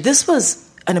 And this was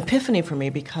an epiphany for me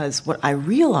because what I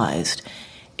realized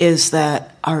is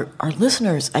that our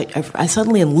listeners, I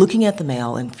suddenly, in looking at the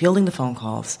mail and fielding the phone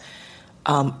calls,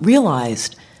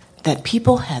 realized that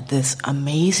people had this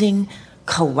amazing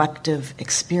collective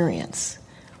experience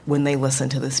when they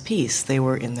listened to this piece. They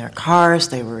were in their cars,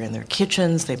 they were in their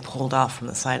kitchens, they pulled off from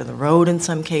the side of the road in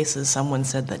some cases. Someone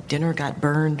said that dinner got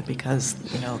burned because,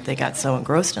 they got so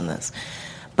engrossed in this.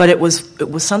 But it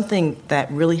was something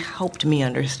that really helped me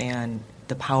understand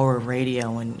the power of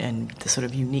radio and the sort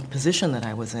of unique position that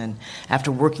I was in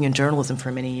after working in journalism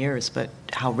for many years, but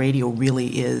how radio really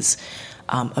is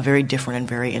a very different and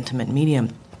very intimate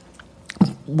medium.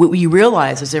 What we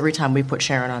realized is every time we put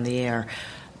Sharon on the air,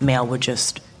 mail would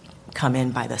just come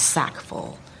in by the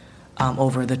sackful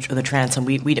over the transom.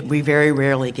 We very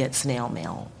rarely get snail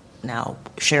mail now.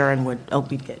 Sharon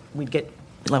we'd get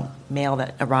mail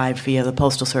that arrived via the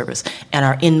Postal Service, and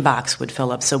our inbox would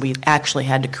fill up. So we actually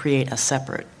had to create a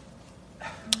separate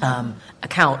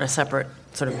account, a separate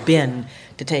sort of bin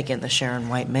to take in the Sharon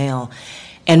White mail.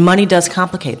 And money does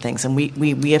complicate things, and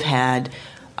we have had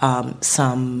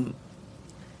some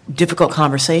difficult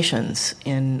conversations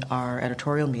in our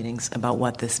editorial meetings about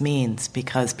what this means,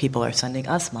 because people are sending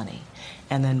us money,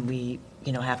 and then we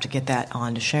have to get that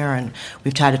on to Sharon.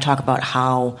 We've tried to talk about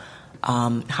how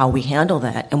we handle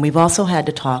that, and we've also had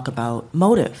to talk about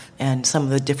motive and some of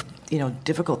the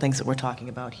difficult things that we're talking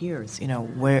about here. Is,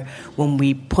 where when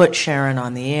we put Sharon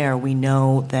on the air, we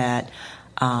know that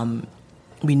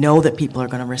people are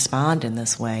going to respond in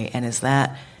this way, and is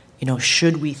that,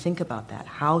 should we think about that?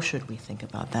 How should we think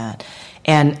about that?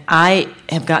 And I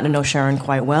have gotten to know Sharon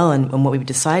quite well, and what we've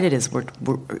decided is we're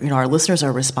our listeners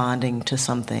are responding to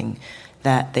something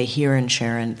that they hear in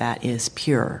Sharon that is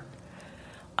pure.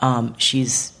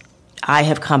 I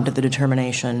have come to the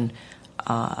determination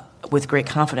with great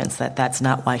confidence that that's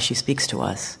not why she speaks to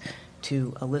us,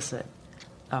 to elicit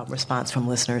response from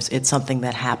listeners. It's something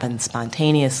that happens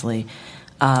spontaneously,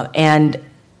 and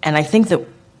I think that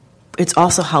it's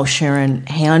also how Sharon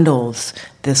handles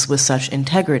this with such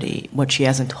integrity. What she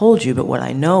hasn't told you, but what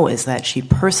I know, is that she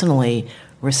personally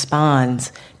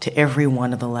responds to every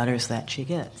one of the letters that she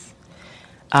gets.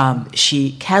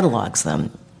 She catalogs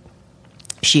them.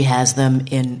 She has them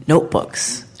in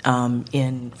notebooks,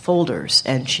 in folders,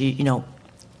 and she,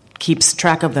 keeps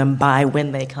track of them by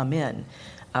when they come in,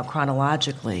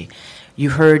 chronologically. You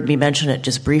heard me mention it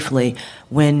just briefly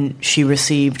when she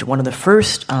received one of the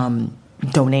first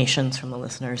donations from the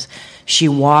listeners. She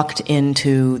walked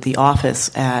into the office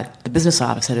the business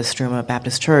office at Estruma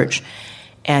Baptist Church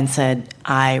and said,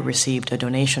 I received a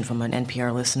donation from an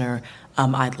NPR listener.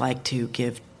 I'd like to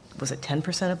give was it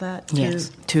 10% of that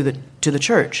Yes. to the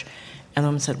church? And the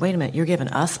woman said, wait a minute, you're giving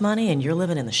us money and you're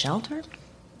living in the shelter?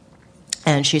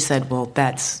 And she said, well,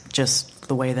 that's just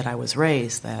the way that I was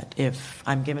raised, that if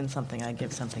I'm given something, I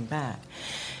give something back.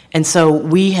 And so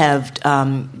we have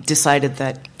decided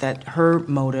that her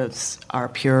motives are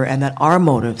pure and that our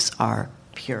motives are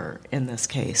pure in this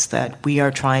case, that we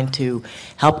are trying to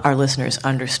help our listeners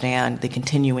understand the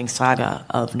continuing saga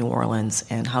of New Orleans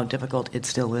and how difficult it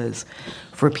still is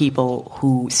for people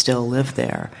who still live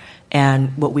there.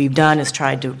 And what we've done is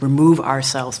tried to remove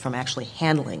ourselves from actually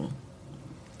handling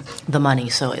the money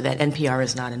so that NPR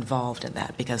is not involved in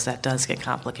that, because that does get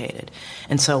complicated.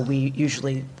 And so we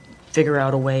usually figure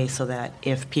out a way so that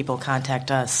if people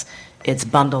contact us, it's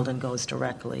bundled and goes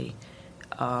directly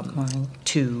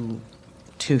to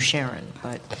Sharon.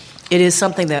 But it is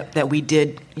something that we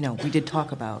did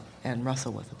talk about and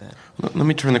wrestle with a bit. Let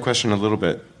me turn the question a little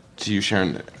bit to you,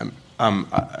 Sharon.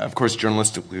 Of course,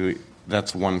 journalistically,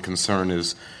 that's one concern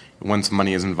is once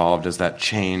money is involved, does that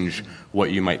change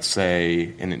what you might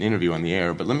say in an interview on the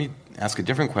air? But let me ask a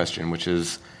different question, which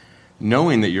is,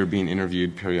 knowing that you're being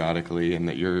interviewed periodically and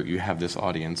that you have this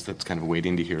audience that's kind of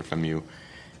waiting to hear from you,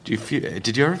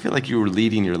 did you ever feel like you were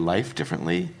leading your life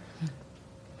differently?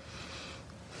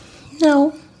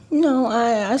 No,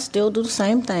 I still do the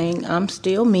same thing. I'm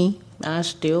still me. I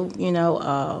still,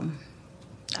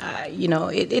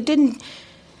 it didn't,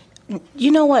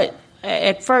 you know what,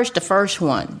 at first, the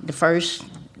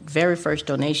very first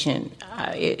donation,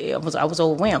 I was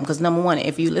overwhelmed because, number one,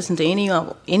 if you listen to any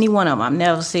one of them, I've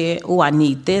never said, oh, I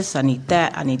need this, I need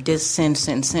that, I need this,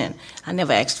 send. I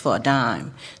never asked for a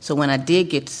dime. So when I did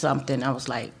get something, I was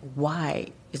like,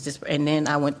 why is this? And then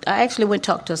I actually went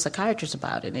talk to a psychiatrist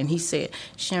about it, and he said,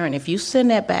 Sharon, if you send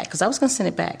that back, because I was going to send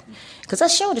it back, because I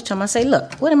showed it to him. I say,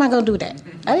 look, what am I going to do with that?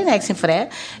 I didn't ask him for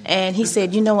that. And he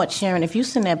said, you know what, Sharon, if you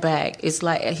send that back, it's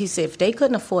like, he said, if they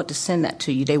couldn't afford to send that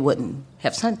to you, they wouldn't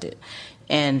have sent it.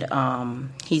 And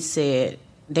he said,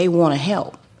 they want to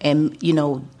help. And,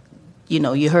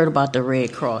 you heard about the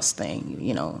Red Cross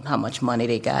thing, how much money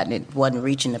they got, and it wasn't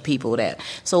reaching the people that.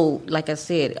 So, like I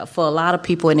said, for a lot of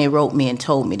people, and they wrote me and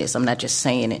told me this, I'm not just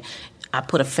saying it, I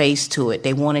put a face to it.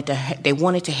 They wanted to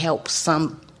help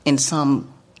some in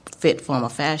some fit form or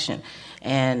fashion,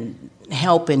 and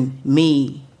helping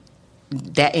me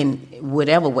that in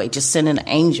whatever way, just sending an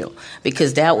angel,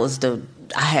 because that was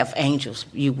I have angels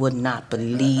you would not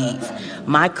believe.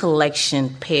 My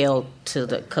collection paled to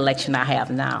the collection I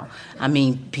have now. I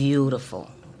mean, beautiful,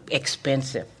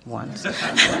 expensive ones.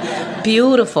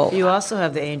 Beautiful. You also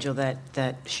have the angel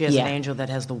that she has an angel that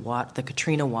has the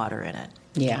Katrina water in it.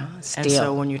 Yeah, still. And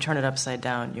so when you turn it upside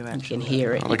down, you actually can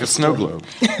hear it. Like a snow globe.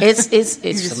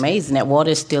 It's amazing. That water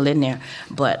is still in there.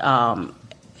 But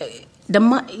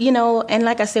and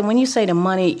like I said, when you say the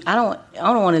money, I don't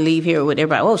want to leave here with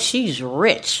everybody, oh, she's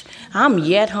rich. I'm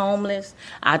yet homeless.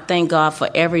 I thank God for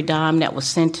every dime that was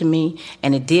sent to me,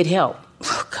 and it did help.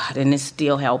 Oh, God, and it's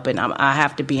still helping. I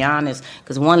have to be honest,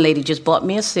 because one lady just bought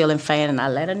me a ceiling fan, and I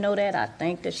let her know that. I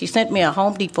think that she sent me a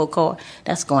Home Depot card.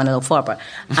 That's going a little far, but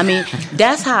I mean,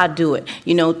 that's how I do it.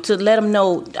 To let them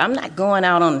know I'm not going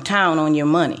out on the town on your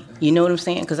money. You know what I'm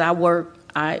saying? Because I work,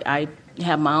 I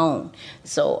have my own.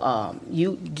 So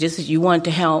you wanted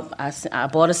to help. I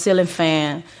bought a ceiling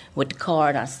fan with the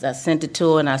card. I sent it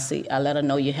to her, and I let her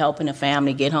know you're helping the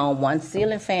family get home one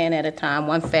ceiling fan at a time,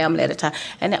 one family at a time.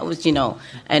 And that was,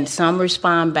 and some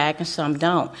respond back and some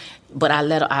don't. But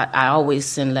I always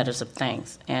send letters of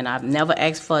thanks, and I've never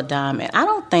asked for a dime. And I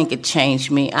don't think it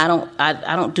changed me. I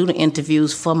don't do the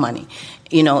interviews for money.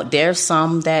 There's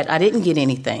some that I didn't get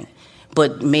anything,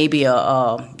 but maybe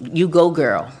you go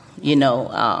girl.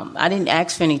 I didn't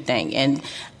ask for anything. And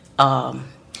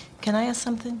can I ask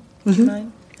something? Mm-hmm.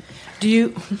 Do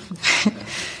you mind?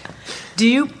 Do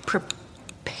you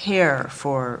prepare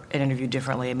for an interview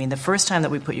differently? I mean, the first time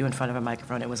that we put you in front of a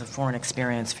microphone, it was a foreign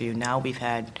experience for you. Now we've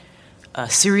had a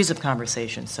series of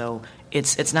conversations, so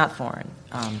it's not foreign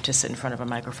to sit in front of a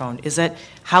microphone.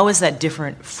 How is that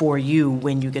different for you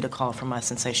when you get a call from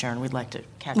us and say, Sharon, we'd like to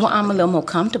catch you? Well, I'm a little more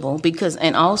comfortable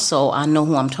and also I know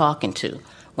who I'm talking to.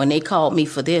 When they called me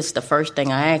for this, the first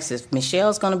thing I asked is,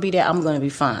 Michelle's going to be there, I'm going to be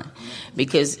fine.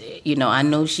 Because, I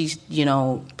know she's,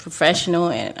 professional,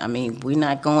 and, I mean, we're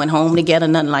not going home together,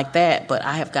 nothing like that, but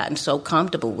I have gotten so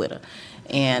comfortable with her.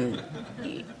 And,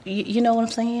 you know what I'm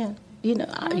saying?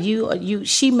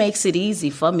 She makes it easy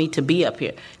for me to be up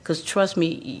here. Because, trust me,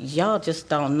 y'all just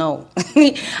don't know.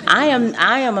 I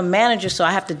am a manager, so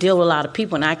I have to deal with a lot of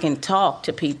people, and I can talk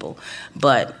to people,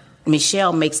 but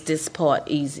Michelle makes this part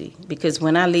easy, because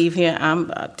when I leave here,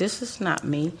 this is not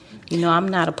me. I'm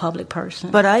not a public person.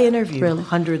 But I interview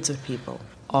hundreds of people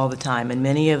all the time, and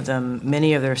many of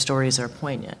their stories are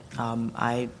poignant.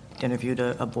 I interviewed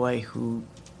a boy who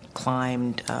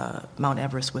climbed Mount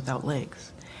Everest without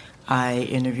legs. I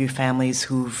interview families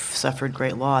who've suffered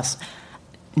great loss.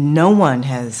 No one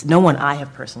I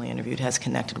have personally interviewed has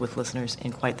connected with listeners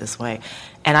in quite this way.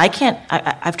 And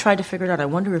I've tried to figure it out. I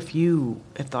wonder if you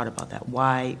have thought about that.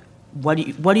 What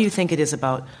do you think it is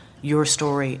about your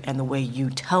story and the way you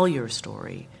tell your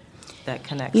story that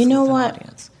connects with an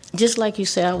audience? Just like you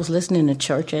said, I was listening to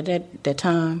church at that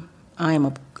time. I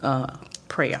am a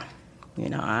prayer.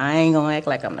 I ain't going to act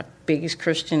like I'm the biggest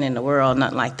Christian in the world,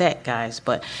 nothing like that, guys.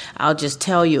 But I'll just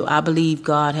tell you, I believe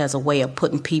God has a way of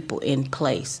putting people in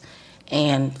place.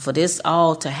 And for this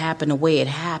all to happen the way it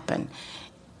happened,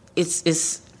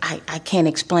 I can't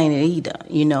explain it either.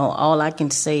 All I can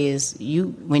say is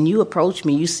when you approached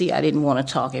me, you see I didn't want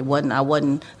to talk. I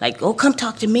wasn't like, oh, come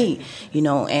talk to me,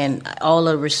 and all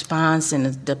the response and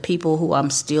the people who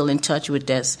I'm still in touch with,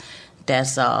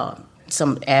 that's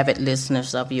some avid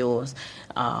listeners of yours.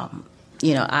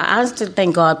 I still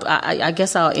thank God. I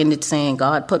guess I'll end it saying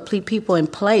God put people in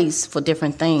place for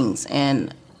different things,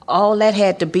 and all that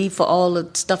had to be for all the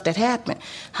stuff that happened.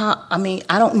 I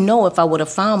don't know if I would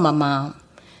have found my mom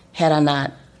had I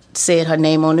not said her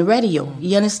name on the radio.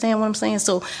 You understand what I'm saying?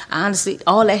 So honestly,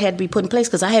 all that had to be put in place,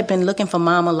 because I had been looking for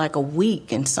Mama like a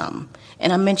week and something,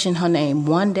 and I mentioned her name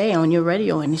one day on your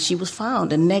radio, and she was found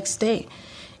the next day.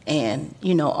 And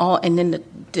and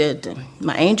then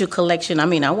my angel collection. I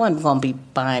wasn't going to be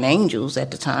buying angels at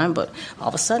the time, but all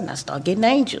of a sudden I started getting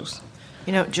angels.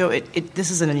 Joe, this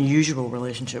is an unusual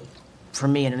relationship for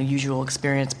me, and an unusual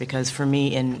experience, because for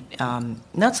me,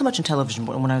 not so much in television,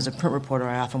 but when I was a print reporter,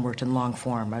 I often worked in long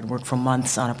form. I'd work for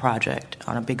months on a project,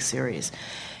 on a big series,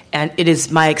 and it is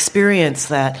my experience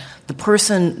that the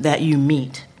person that you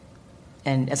meet.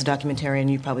 And as a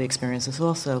documentarian, you probably experience this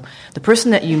also. The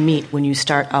person that you meet when you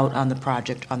start out on the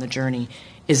project, on the journey,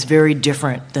 is very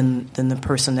different than the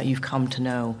person that you've come to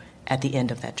know at the end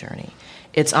of that journey.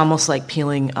 It's almost like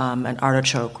peeling an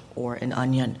artichoke or an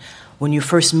onion. When you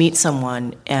first meet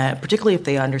someone, particularly if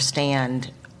they understand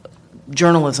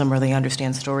journalism or they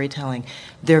understand storytelling,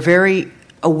 they're very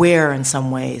aware in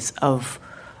some ways of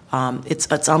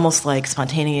it's almost like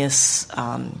spontaneous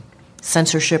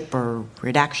censorship or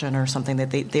redaction or something,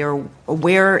 that they are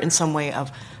aware in some way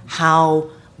of how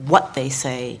what they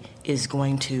say is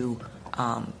going to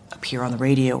appear on the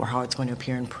radio or how it's going to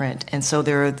appear in print. And so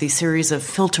there are these series of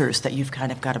filters that you've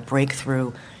kind of got to break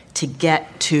through to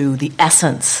get to the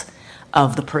essence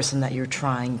of the person that you're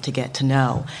trying to get to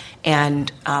know.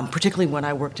 And particularly when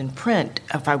I worked in print,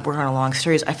 if I worked on a long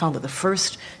series, I found that the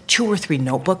first 2 or 3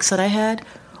 notebooks that I had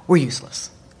were useless,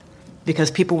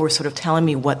 because people were sort of telling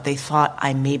me what they thought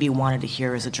I maybe wanted to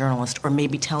hear as a journalist, or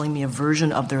maybe telling me a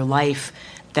version of their life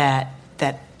that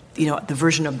the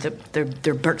version of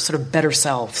their sort of better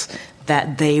selves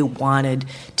that they wanted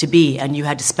to be. And you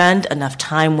had to spend enough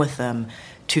time with them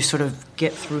to sort of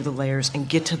get through the layers and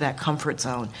get to that comfort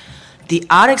zone. The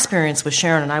odd experience with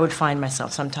Sharon, and I would find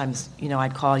myself sometimes,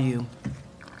 I'd call you,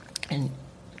 and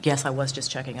yes, I was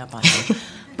just checking up on you.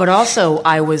 But also,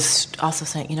 I was also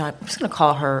saying, I'm just going to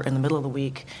call her in the middle of the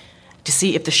week to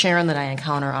see if the Sharon that I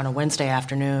encounter on a Wednesday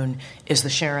afternoon is the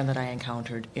Sharon that I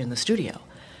encountered in the studio.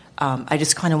 I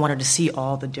just kind of wanted to see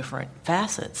all the different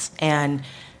facets. And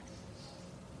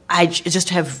I just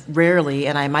have rarely,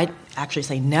 and I might actually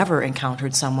say never,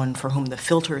 encountered someone for whom the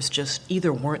filters just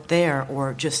either weren't there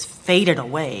or just faded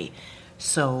away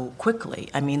so quickly.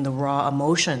 The raw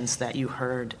emotions that you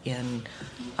heard in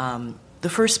the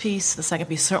first piece, the second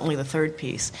piece, certainly the third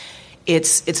piece,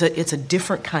 it's a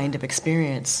different kind of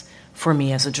experience for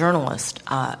me as a journalist.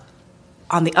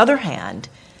 On the other hand,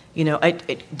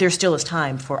 there still is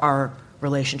time for our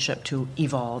relationship to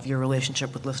evolve, your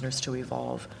relationship with listeners to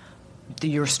evolve.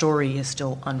 Your story is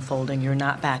still unfolding. You're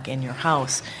not back in your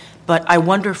house. But I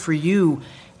wonder for you,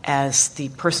 as the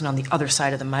person on the other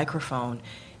side of the microphone,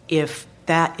 if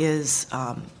that is,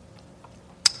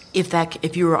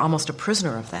 if you were almost a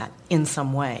prisoner of that in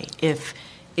some way, if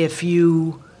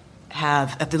the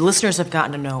listeners have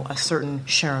gotten to know a certain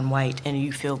Sharon White, and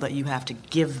you feel that you have to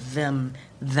give them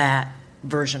that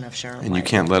version of Sharon White. And you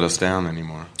can't let us down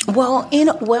anymore. Well, in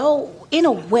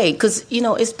a way, because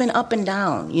it's been up and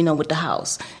down, with the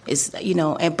house. It's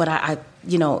but I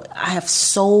have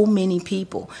so many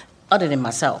people, other than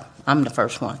myself, I'm the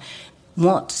first one,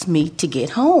 wants me to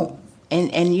get home, and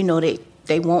they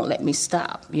they won't let me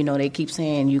stop. You know, they keep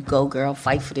saying, you go, girl,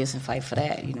 fight for this and fight for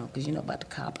that, you know, because you know about the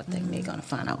cop. I think they're going to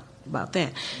find out about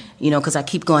that. You know, because I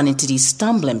keep going into these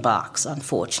stumbling blocks,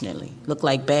 unfortunately. Look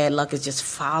like bad luck is just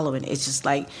following. It's just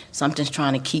like something's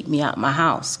trying to keep me out my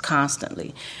house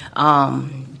constantly.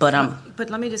 But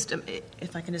let me just,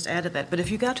 if I can just add to that. But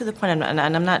if you got to the point, and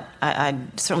I'm not, I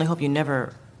certainly hope you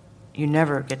never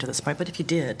get to this point, but if you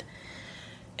did,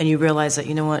 and you realize that,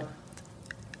 you know what,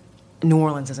 New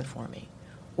Orleans isn't for me,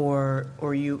 or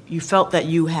you felt that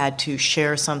you had to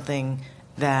share something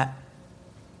that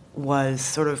was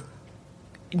sort of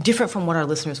different from what our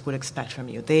listeners would expect from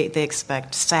you. They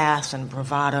expect sass and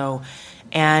bravado,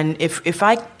 and if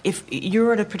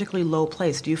you're at a particularly low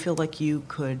place, do you feel like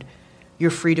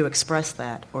you're free to express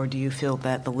that, or do you feel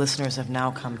that the listeners have now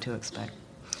come to expect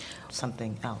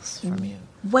something else from you?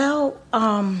 Well,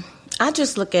 I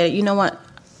just look at it. You know what?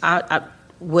 I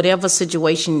whatever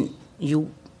situation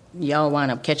y'all wind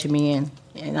up catching me in,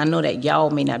 and I know that y'all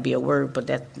may not be a word, but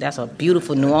that's a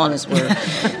beautiful New Orleans word.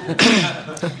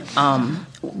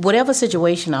 Whatever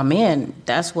situation I'm in,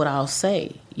 that's what I'll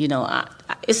say. You know,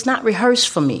 it's not rehearsed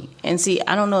for me. And see,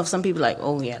 I don't know if some people are like,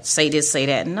 oh yeah, say this, say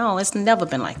that. No, it's never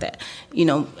been like that. You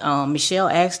know, Michelle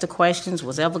asks the questions,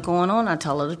 whatever going on, I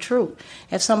tell her the truth.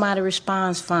 If somebody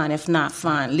responds, fine. If not,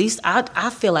 fine. At least I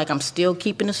feel like I'm still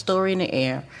keeping the story in the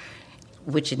air,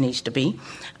 which it needs to be.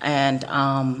 And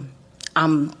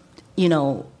I'm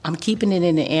keeping it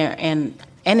in the air, and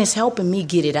it's helping me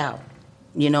get it out.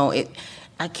 You know,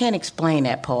 I can't explain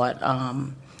that part.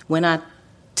 When I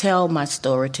tell my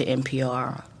story to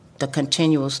NPR, the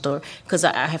continual story, because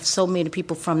I have so many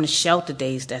people from the shelter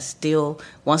days that still,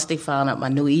 once they found out my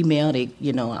new email,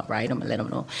 I write them and let them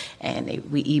know, and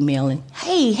we emailing,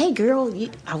 hey girl,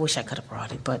 I wish I could have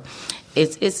brought it, but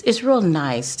it's real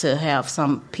nice to have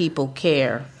some people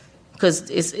care, because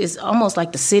it's almost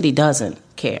like the city doesn't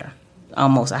care.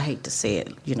 Almost, I hate to say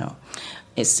it, you know,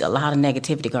 it's a lot of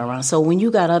negativity going around. So when you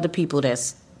got other people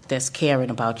that's caring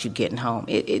about you getting home,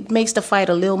 it makes the fight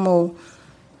a little more,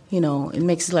 you know, it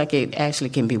makes it like it actually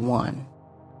can be won.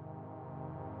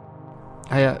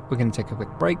 We're going to take a quick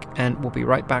break, and we'll be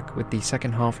right back with the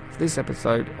second half of this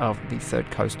episode of the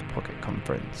Third Coast Pocket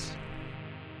Conference.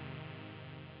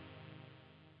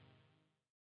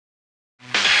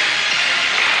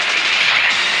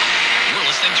 You're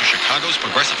listening to Chicago's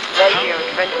Progressive Radio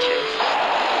Adventures.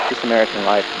 This American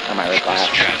Life, am I right, Glass?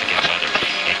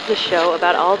 The show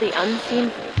about all the unseen.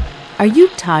 Are you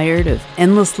tired of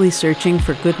endlessly searching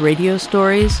for good radio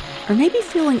stories? Or maybe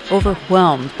feeling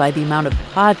overwhelmed by the amount of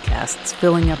podcasts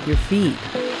filling up your feed?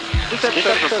 This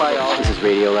is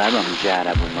Radio Lab. I'm Jad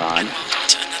Abumrad.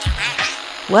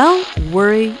 Well,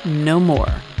 worry no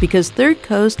more, because Third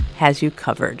Coast has you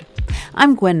covered.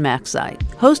 I'm Gwen Maxey,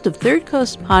 host of Third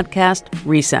Coast podcast,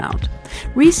 Resound.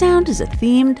 Resound is a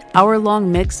themed,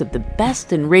 hour-long mix of the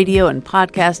best in radio and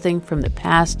podcasting from the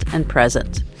past and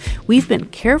present. We've been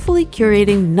carefully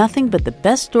curating nothing but the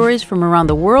best stories from around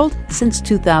the world since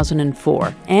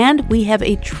 2004, and we have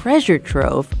a treasure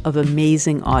trove of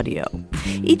amazing audio.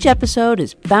 Each episode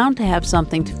is bound to have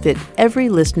something to fit every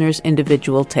listener's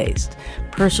individual taste.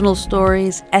 Personal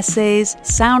stories, essays,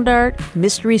 sound art,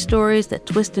 mystery stories that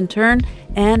twist and turn,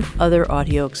 and other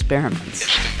audio experiments.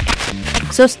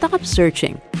 So stop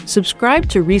searching. Subscribe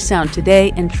to Resound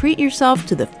today and treat yourself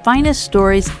to the finest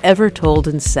stories ever told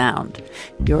in sound.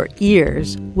 Your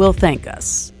ears will thank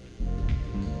us.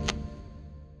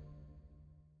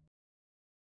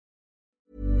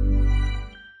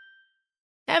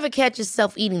 Ever catch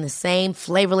yourself eating the same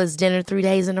flavorless dinner 3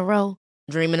 days in a row?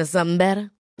 Dreaming of something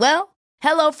better? Well,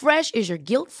 HelloFresh is your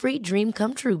guilt-free dream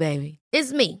come true, baby.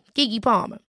 It's me, Keke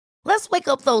Palmer. Let's wake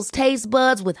up those taste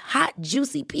buds with hot,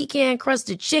 juicy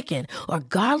pecan-crusted chicken or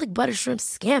garlic butter shrimp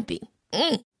scampi.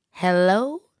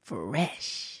 Hello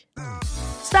Fresh.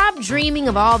 Stop dreaming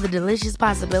of all the delicious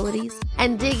possibilities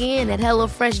and dig in at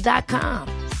HelloFresh.com.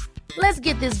 Let's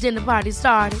get this dinner party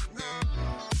started.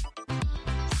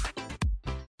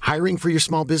 Hiring for your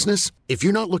small business? If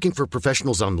you're not looking for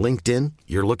professionals on LinkedIn,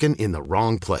 you're looking in the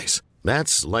wrong place.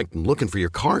 That's like looking for your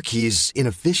car keys in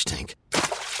a fish tank.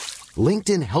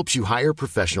 LinkedIn helps you hire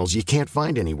professionals you can't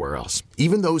find anywhere else,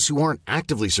 even those who aren't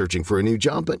actively searching for a new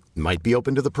job but might be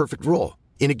open to the perfect role.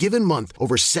 In a given month,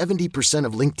 over 70%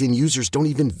 of LinkedIn users don't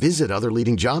even visit other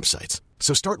leading job sites.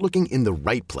 So start looking in the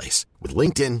right place. With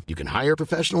LinkedIn, you can hire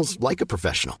professionals like a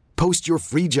professional. Post your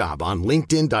free job on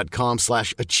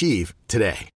linkedin.com/achieve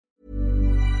today.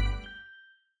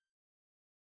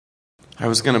 I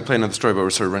was going to play another story, but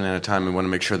we're sort of running out of time and want to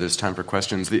make sure there's time for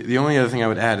questions. The only other thing I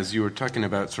would add is you were talking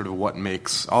about sort of what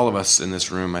makes all of us in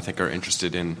this room, I think, are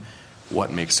interested in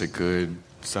what makes a good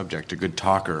subject, a good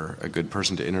talker, a good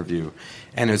person to interview.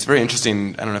 And it was very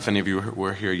interesting. I don't know if any of you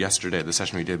were here yesterday at the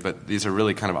session we did, but these are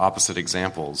really kind of opposite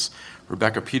examples.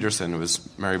 Rebecca Peterson, who was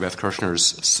Mary Beth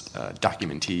Kirshner's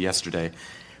documentee yesterday,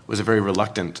 was a very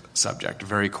reluctant subject,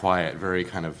 very quiet, very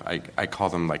kind of, I call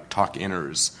them like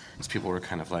talk-inners, because people were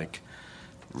kind of like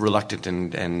reluctant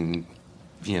and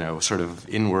you know, sort of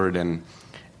inward,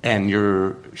 and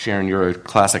you're, Sharon, you're a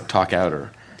classic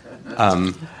talk-outer.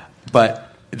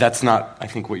 But that's not, I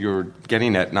think, what you're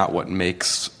getting at, not what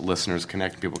makes listeners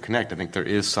connect, people connect. I think there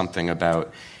is something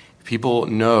about, people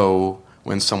know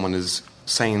when someone is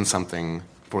saying something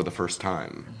for the first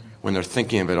time, when they're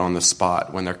thinking of it on the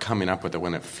spot, when they're coming up with it,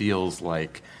 when it feels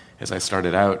like, as I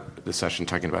started out the session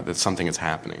talking about, that something is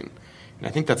happening. And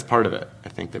I think that's part of it. I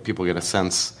think that people get a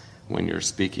sense when you're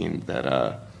speaking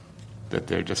that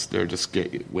they're just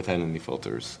without any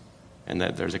filters, and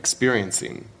that there's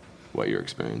experiencing what you're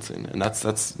experiencing, and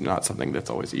that's not something that's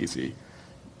always easy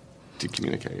to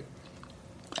communicate.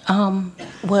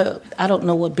 Well, I don't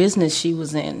know what business she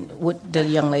was in. What the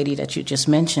young lady that you just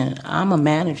mentioned, I'm a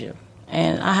manager,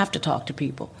 and I have to talk to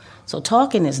people. So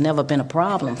talking has never been a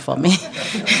problem for me.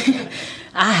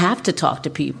 I have to talk to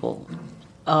people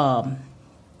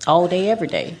all day, every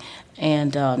day,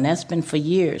 and that's been for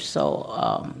years.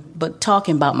 So, but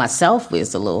talking about myself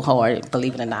is a little hard,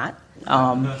 believe it or not.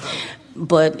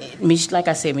 But like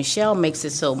I said, Michelle makes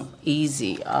it so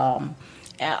easy. All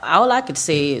I could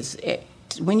say is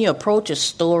when you approach a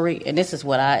story, and this is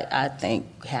what I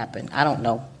think happened. I don't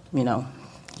know,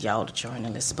 y'all the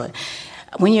journalists, but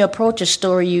when you approach a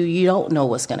story, you don't know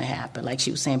what's going to happen. Like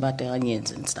she was saying about the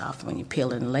onions and stuff, when you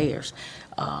peel in layers.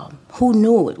 Who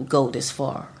knew it would go this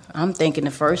far? I'm thinking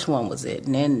the first one was it.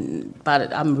 And then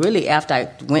after I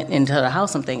went into the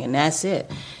house, I'm thinking, that's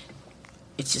it.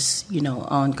 It's just,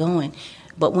 ongoing.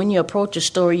 But when you approach a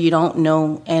story, you don't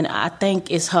know. And I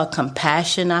think it's her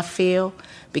compassion, I feel,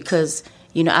 because,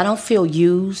 I don't feel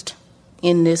used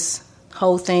in this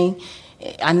whole thing.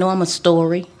 I know I'm a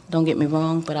story, don't get me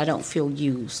wrong, but I don't feel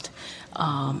used.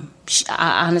 I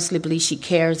honestly believe she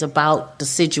cares about the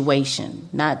situation,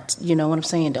 not, what I'm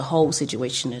saying, the whole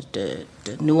situation, the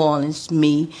New Orleans,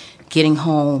 me, getting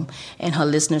home, and her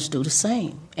listeners do the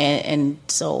same. And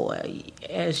so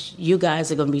as you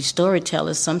guys are going to be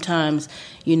storytellers, sometimes,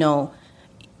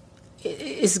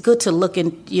 it's good to look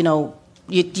in, you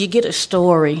get a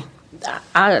story.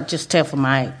 I just tell from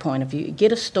my point of view,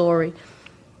 get a story,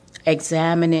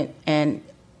 examine it, and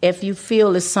if you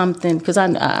feel it's something, because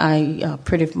I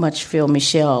pretty much feel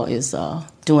Michelle is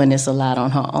doing this a lot on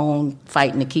her own,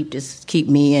 fighting to keep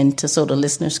me in, so the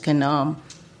listeners can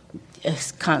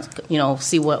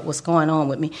see what's going on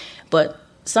with me. But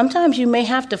sometimes you may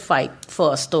have to fight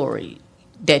for a story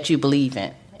that you believe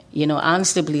in. I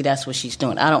honestly believe that's what she's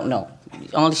doing. I don't know.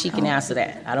 Only she can answer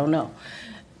that. I don't know.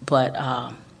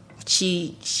 But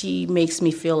she makes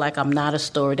me feel like I'm not a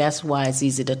story. That's why it's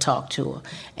easy to talk to her.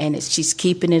 And she's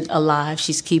keeping it alive.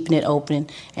 She's keeping it open.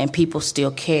 And people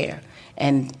still care.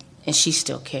 And she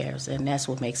still cares. And that's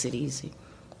what makes it easy.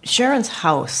 Sharon's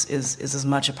house is as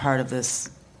much a part of this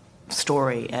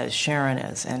story as Sharon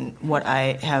is. And what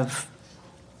I have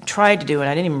tried to do, and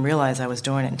I didn't even realize I was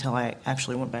doing it until I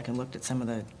actually went back and looked at some of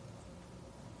the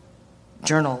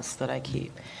journals that I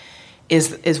keep,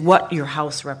 is what your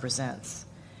house represents.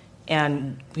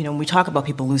 And, when we talk about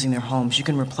people losing their homes, you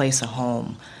can replace a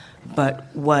home.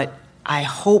 But what I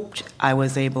hoped I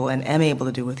was able and am able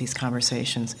to do with these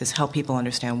conversations is help people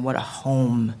understand what a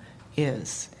home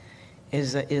is.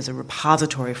 It is a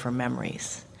repository for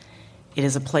memories. It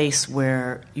is a place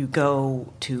where you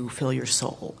go to fill your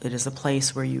soul. It is a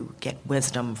place where you get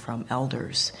wisdom from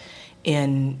elders.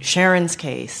 In Sharon's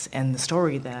case, and the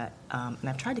story that, and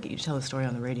I've tried to get you to tell the story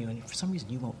on the radio, and for some reason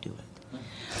you won't do it.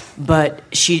 But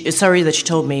a story that she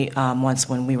told me once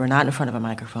when we were not in front of a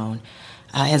microphone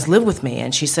has lived with me.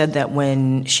 And she said that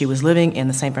when she was living in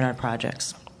the St. Bernard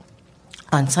Projects,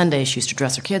 on Sundays she used to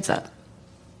dress her kids up.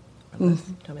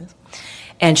 Mm-hmm. Tell me this.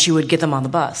 And she would get them on the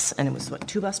bus. And it was,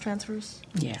 2 bus transfers?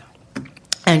 Yeah.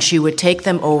 And she would take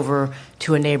them over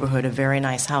to a neighborhood of very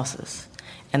nice houses.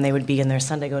 And they would be in their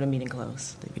Sunday go-to-meeting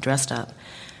clothes. They'd be dressed up.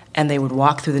 And they would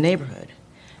walk through the neighborhood.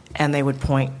 And she would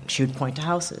point to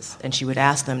houses. And she would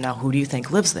ask them, now, who do you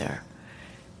think lives there?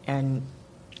 And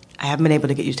I haven't been able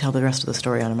to get you to tell the rest of the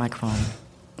story on a microphone,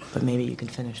 but maybe you can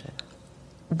finish it.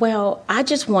 Well, I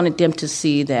just wanted them to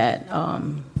see that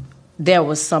there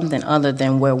was something other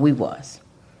than where we was.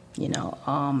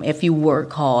 If you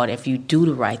work hard, if you do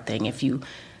the right thing, if you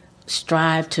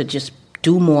strive to just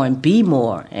do more and be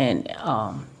more, and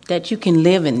that you can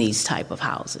live in these type of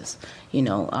houses. You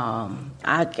know,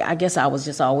 I guess I was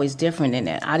just always different in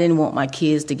that. I didn't want my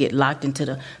kids to get locked into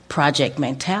the project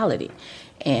mentality.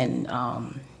 And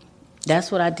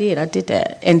that's what I did. I did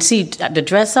that. And see, the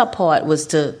dress-up part was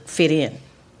to fit in.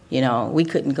 You know, we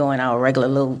couldn't go in our regular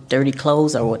little dirty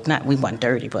clothes, or not, we weren't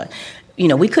dirty, but, you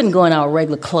know, we couldn't go in our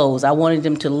regular clothes. I wanted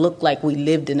them to look like we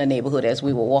lived in the neighborhood as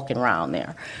we were walking around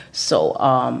there. So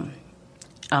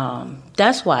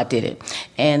that's why I did it.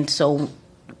 And so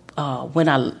when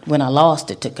I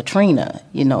lost it to Katrina,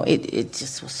 you know, it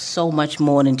just was so much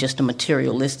more than just a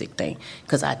materialistic thing,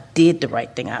 because I did the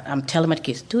right thing. I'm telling my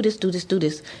kids, do this,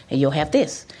 and you'll have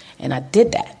this. And I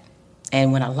did that.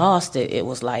 And when I lost it, it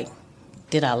was like,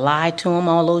 did I lie to them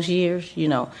all those years? You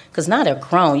know, because now they're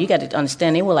grown. You got to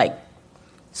understand, they were like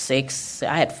 6.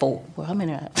 I had 4. Well, how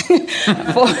many? 4.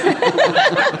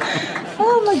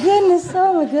 Oh my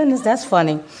goodness, that's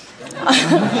funny.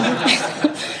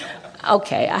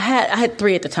 Okay, I had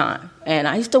 3 at the time, and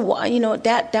I used to, you know,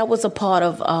 that was a part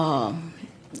of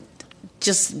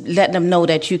just letting them know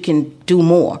that you can do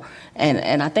more,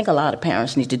 and I think a lot of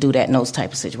parents need to do that in those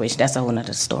type of situations. That's a whole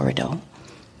other story, though.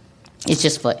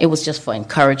 It was just for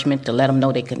encouragement, to let them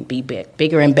know they can be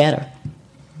bigger and better.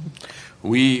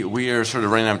 We are sort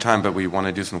of running out of time, but we want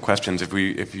to do some questions.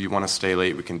 If you want to stay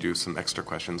late, we can do some extra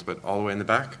questions. But all the way in the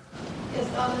back. Yes,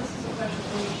 this is a question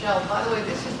for Michelle. By the way,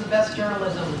 this is the best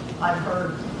journalism I've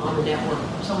heard on the network.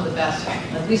 Some of the best,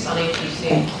 at least on ABC.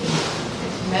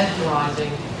 It's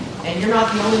mesmerizing, and you're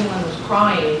not the only one who's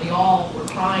crying. We all were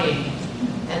crying,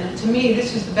 and to me,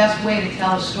 this is the best way to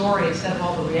tell a story instead of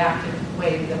all the reactive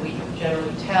way that we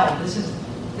generally tell. This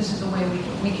is the way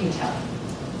we can tell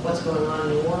what's going on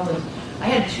in New Orleans. I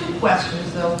had 2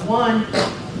 questions, though. One,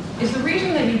 is the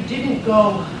reason that you didn't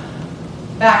go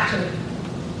back to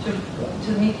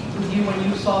meet with you when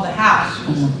you saw the house,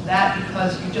 was that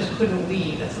because you just couldn't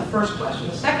leave? That's the first question.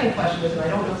 The second question is, and I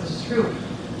don't know if this is true,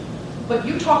 but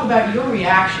you talk about your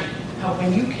reaction, how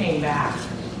when you came back,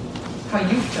 how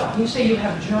you felt. You say you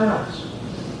have journals.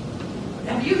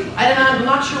 Have you, and I'm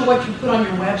not sure what you put on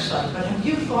your website, but have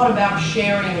you thought about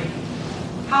sharing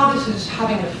how this is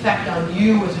having an effect on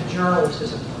you as a journalist,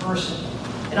 as a person?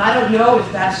 And I don't know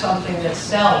if that's something that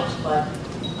sells, but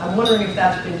I'm wondering if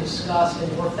that's been discussed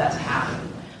or if that's happened.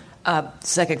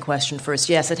 Second question first.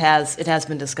 Yes, it has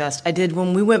been discussed. I did,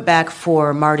 when we went back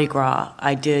for Mardi Gras,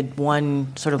 I did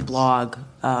one sort of blog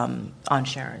on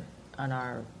Sharon, on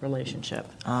our relationship.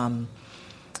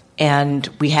 And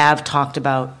we have talked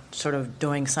about sort of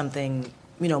doing something,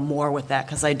 you know, more with that,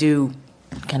 because I do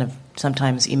kind of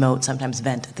sometimes emote, sometimes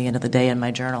vent at the end of the day in my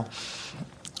journal.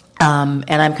 And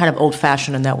I'm kind of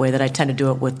old-fashioned in that way, that I tend to do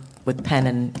it with pen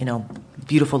and, you know,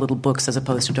 beautiful little books, as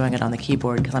opposed to doing it on the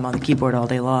keyboard, because I'm on the keyboard all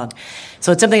day long.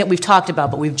 So it's something that we've talked about,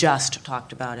 but we've just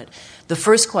talked about it. The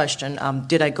first question,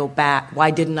 did I go back?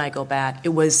 Why didn't I go back? It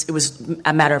was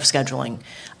a matter of scheduling.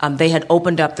 They had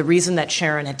opened up, the reason that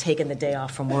Sharon had taken the day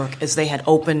off from work is they had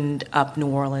opened up New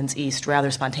Orleans East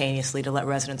rather spontaneously to let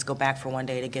residents go back for one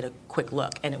day to get a quick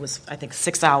look. And it was, I think,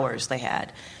 6 hours they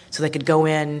had. So they could go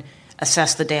in,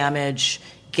 assess the damage,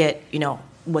 get, you know,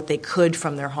 what they could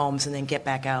from their homes, and then get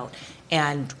back out.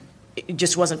 And it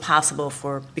just wasn't possible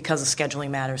because of scheduling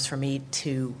matters for me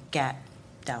to get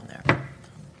down there.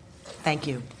 Thank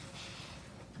you.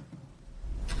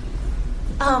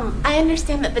 I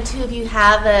understand that the two of you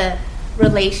have a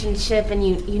relationship and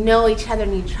you know each other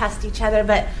and you trust each other,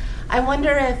 but I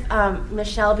wonder if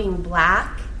Michelle being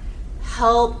Black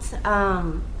helped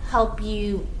help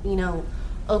you, you know,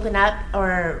 open up,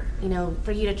 or, you know,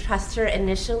 for you to trust her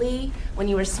initially when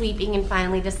you were sweeping and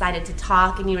finally decided to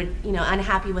talk and you were, you know,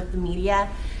 unhappy with the media.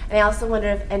 And I also wonder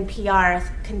if NPR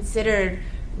considered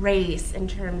race in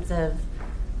terms of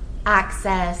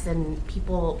access and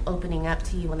people opening up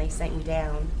to you when they sent you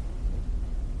down.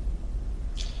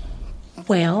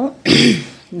 Well,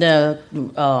 the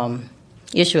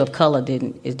issue of color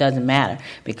doesn't matter,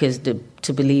 because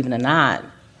to believe it or not,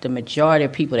 the majority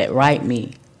of people that write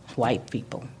me, white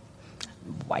people,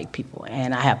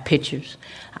 and I have pictures.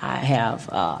 I have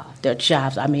their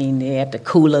jobs. I mean, they're at the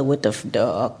cooler with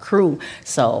the crew.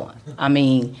 So I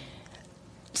mean,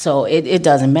 so it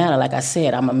doesn't matter. Like I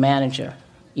said, I'm a manager.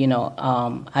 You know,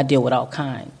 I deal with all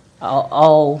kinds,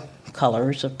 all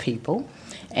colors of people,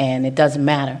 and it doesn't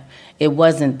matter. It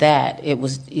wasn't that. It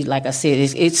was, like I said,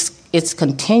 it's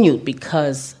continued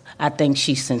because I think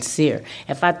she's sincere.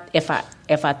 If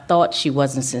I thought she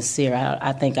wasn't sincere,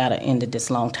 I think I'd have ended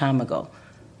this long time ago.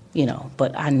 You know,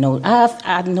 but I know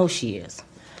she is.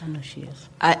 I know she is.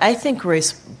 I think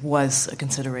race was a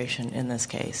consideration in this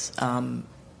case.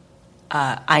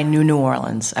 I knew New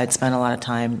Orleans. I'd spent a lot of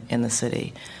time in the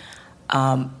city.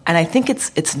 And I think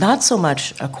it's not so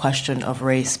much a question of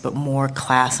race, but more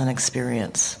class and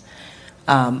experience.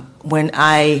 When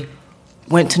I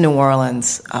went to New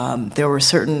Orleans,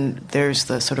 there's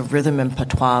the sort of rhythm and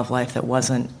patois of life that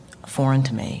wasn't foreign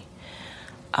to me.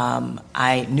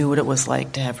 I knew what it was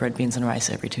like to have red beans and rice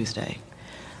every Tuesday.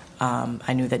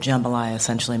 I knew that jambalaya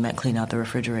essentially meant clean out the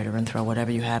refrigerator and throw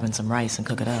whatever you have in some rice and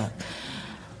cook it up.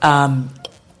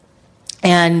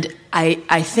 And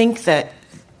I think that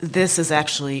this is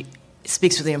actually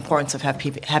speaks to the importance of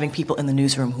having people in the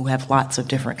newsroom who have lots of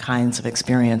different kinds of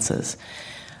experiences.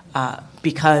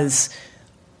 Because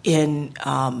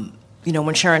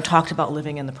when Sharon talked about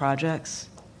living in the projects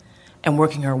and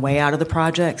working her way out of the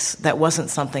projects, that wasn't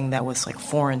something that was like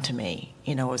foreign to me.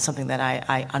 It was something that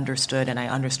I understood, and I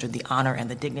understood the honor and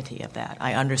the dignity of that.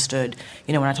 I understood,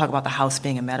 when I talk about the house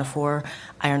being a metaphor,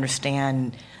 I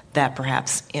understand that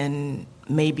perhaps in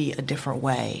maybe a different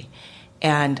way.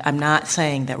 And I'm not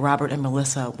saying that Robert and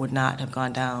Melissa would not have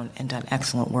gone down and done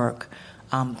excellent work.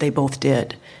 They both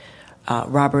did.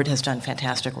 Robert has done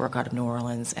fantastic work out of New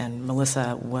Orleans, and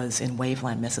Melissa was in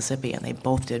Waveland, Mississippi, and they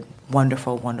both did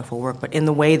wonderful, wonderful work. But in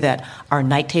the way that our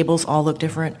night tables all look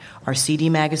different, our CD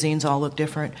magazines all look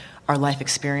different, our life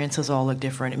experiences all look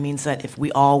different, it means that if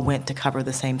we all went to cover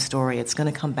the same story, it's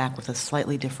going to come back with a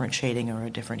slightly different shading or a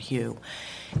different hue.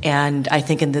 And I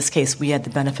think in this case, we had the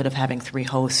benefit of having three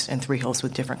hosts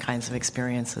with different kinds of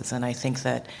experiences. And I think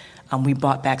that we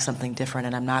brought back something different.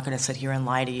 And I'm not going to sit here and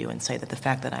lie to you and say that the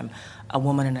fact that I'm a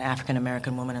woman and an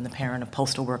African-American woman and the parent of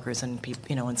postal workers and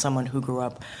and someone who grew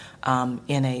up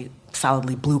in a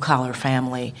solidly blue-collar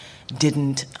family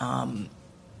didn't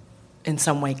in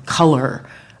some way color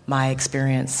my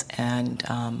experience and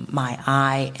my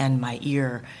eye and my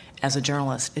ear as a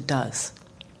journalist. It does.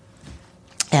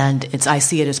 And I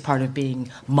see it as part of being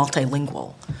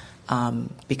multilingual,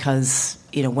 because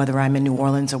whether I'm in New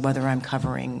Orleans or whether I'm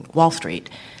covering Wall Street,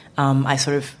 I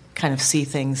sort of kind of see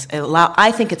things.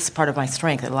 I think it's part of my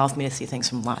strength. It allows me to see things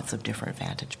from lots of different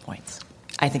vantage points.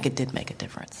 I think it did make a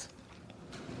difference.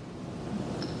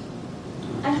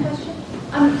 I have a question.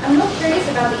 I'm real curious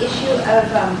about the issue of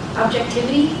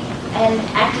objectivity and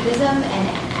activism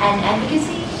and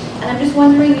advocacy. And I'm just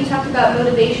wondering, you talked about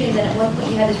motivations, and at one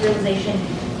point you had this realization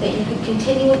that you could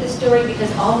continue with the story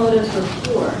because all motives were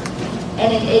pure. And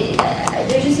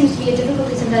there just seems to be a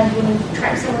difficulty sometimes when you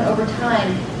track someone over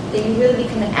time that you really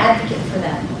become an advocate for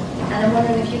them. And I'm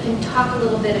wondering if you can talk a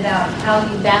little bit about how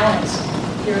you balance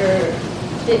your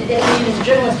dedication as a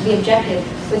journalist to be objective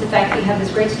with the fact that you have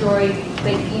this great story,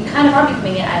 but you kind of are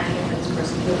becoming an advocate for this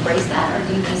person. Do you embrace that, or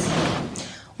do you just...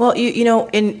 Well,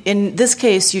 in this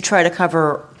case, you try to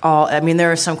cover all. I mean,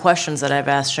 there are some questions that I've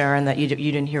asked Sharon that you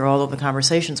didn't hear all of the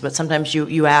conversations, but sometimes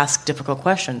you ask difficult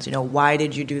questions. Why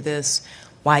did you do this?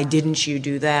 Why didn't you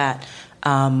do that?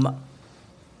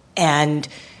 And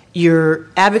you're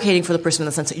advocating for the person in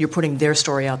the sense that you're putting their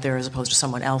story out there as opposed to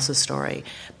someone else's story.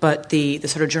 But the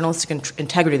sort of journalistic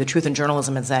integrity, the truth in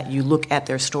journalism is that you look at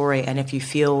their story, and if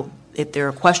there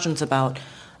are questions about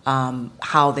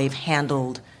how they've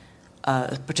handled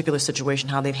a particular situation,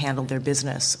 how they've handled their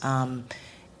business,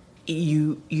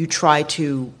 you try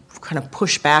to kind of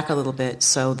push back a little bit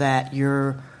so that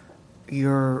you're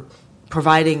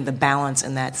providing the balance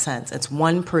in that sense. It's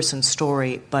one person's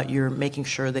story, but you're making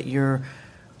sure that you're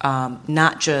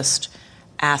not just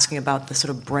asking about the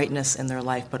sort of brightness in their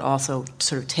life, but also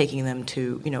sort of taking them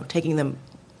through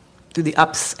the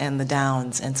ups and the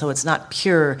downs. And so it's not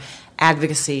pure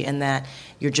advocacy in that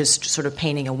you're just sort of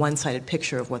painting a one-sided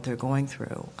picture of what they're going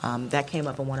through. That came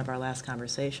up in one of our last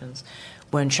conversations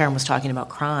when Sharon was talking about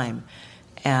crime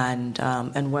and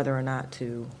whether or not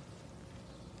to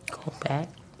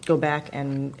go back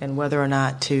and whether or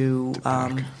not to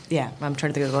I'm trying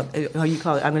to think of how you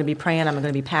call it. I'm going to be praying. I'm going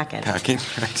to be packing.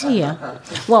 Right. Yeah.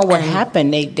 Well, what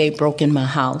happened? They broke in my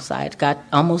house. I had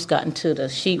almost gotten to the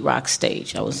sheetrock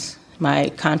stage. My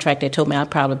contractor told me I'd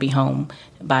probably be home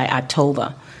by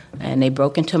October, and they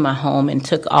broke into my home and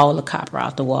took all the copper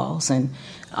out the walls and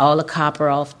all the copper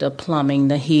off the plumbing,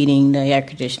 the heating, the air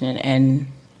conditioning, and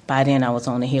by then I was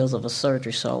on the heels of a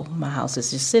surgery, so my house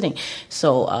is just sitting.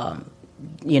 So,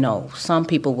 some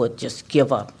people would just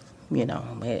give up.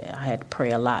 I had to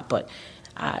pray a lot, but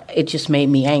it just made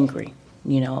me angry.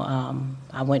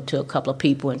 I went to a couple of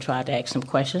people and tried to ask them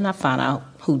questions. I found out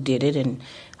who did it, and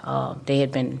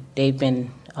they've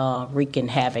been wreaking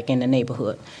havoc in the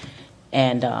neighborhood.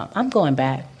 And I'm going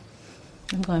back.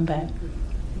 So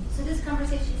this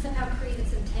conversation somehow created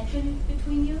some tension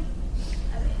between you?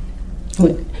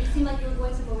 It seemed like you were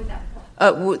going somewhere with that point.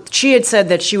 She had said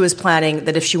that she was planning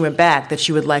that if she went back, that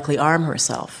she would likely arm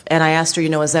herself. And I asked her,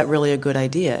 is that really a good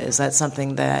idea? Is that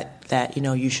something that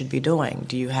you should be doing?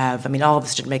 Do you have, all of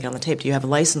this didn't make it on the tape. Do you have a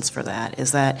license for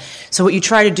that? So what you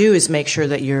try to do is make sure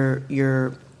that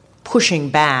you're pushing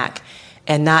back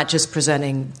and not just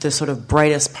presenting the sort of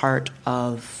brightest part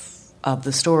of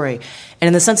the story. And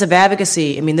in the sense of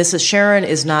advocacy, Sharon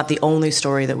is not the only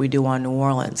story that we do on New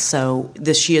Orleans. So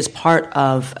she is part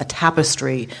of a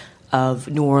tapestry of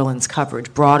New Orleans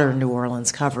coverage, broader New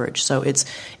Orleans coverage. So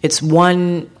it's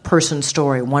one person's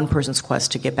story, one person's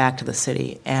quest to get back to the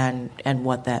city and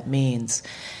what that means.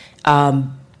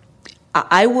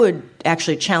 I would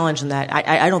actually challenge in that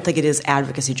I don't think it is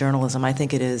advocacy journalism. I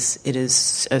think it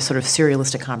is a sort of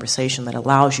serialistic conversation that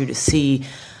allows you to see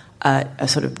a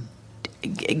sort of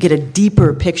get a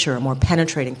deeper picture, a more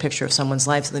penetrating picture of someone's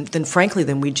life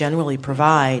than we generally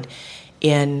provide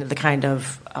in the kind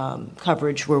of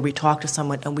coverage where we talk to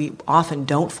someone and we often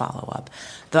don't follow up.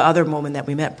 The other moment that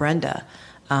we met Brenda,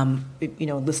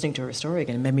 listening to her story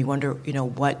again, it made me wonder,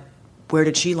 where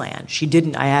did she land? She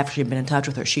didn't. I actually have been in touch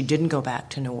with her. She didn't go back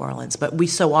to New Orleans. But we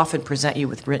so often present you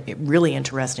with really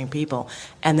interesting people,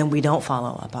 and then we don't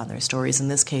follow up on their stories. In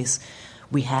this case,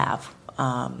 we have.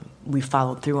 We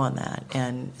followed through on that,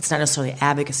 and it's not necessarily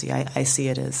advocacy. I see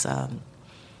it as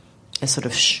sort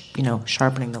of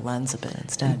sharpening the lens a bit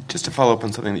instead. Just to follow up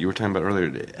on something that you were talking about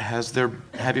earlier,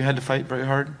 have you had to fight very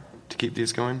hard to keep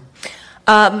these going?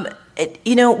 I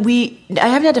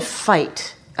haven't had to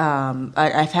fight.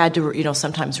 I've had to,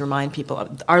 sometimes remind people.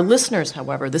 Our listeners,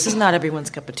 however, this is not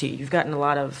everyone's cup of tea. You've gotten a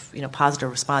lot of,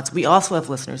 positive response. We also have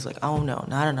listeners like, oh no,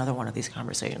 not another one of these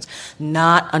conversations.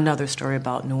 Not another story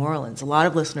about New Orleans. A lot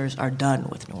of listeners are done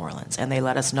with New Orleans, and they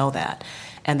let us know that.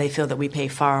 And they feel that we pay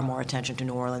far more attention to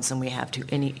New Orleans than we have to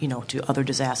to other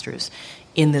disasters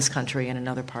in this country and in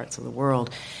other parts of the world.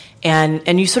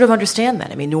 And you sort of understand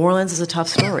that. New Orleans is a tough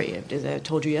story. As I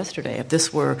told you yesterday, if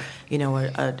this were,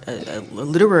 a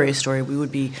literary story, we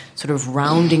would be sort of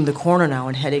rounding the corner now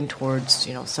and heading towards,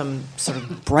 some sort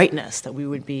of brightness, that we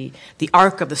would be, the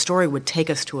arc of the story would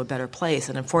take us to a better place.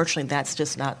 And unfortunately, that's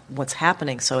just not what's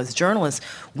happening. So as journalists,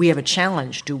 we have a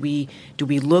challenge. Do we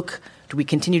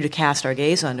continue to cast our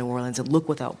gaze on New Orleans and look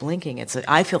without blinking?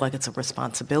 I feel like it's a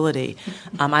responsibility.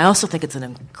 I also think it's an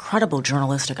incredible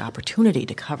journalistic opportunity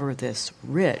to cover this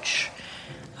rich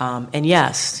and,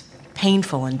 yes,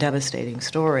 painful and devastating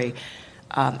story.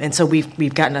 And so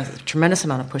we've gotten a tremendous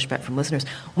amount of pushback from listeners.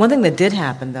 One thing that did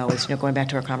happen, though, is going back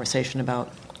to our conversation about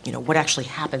what actually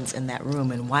happens in that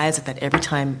room, and why is it that every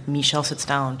time Michelle sits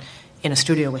down in a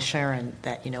studio with Sharon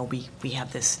that we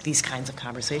have these kinds of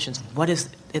conversations. What is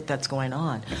it that's going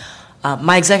on?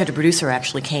 My executive producer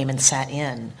actually came and sat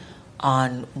in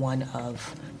on one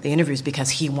of the interviews because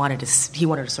he wanted to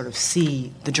sort of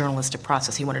see the journalistic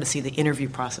process. He wanted to see the interview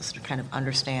process to kind of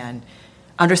understand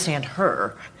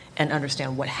her and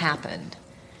understand what happened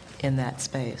in that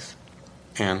space.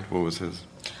 And what was his?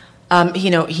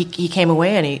 He came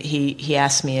away and he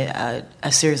asked me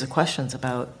a series of questions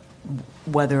about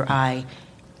whether I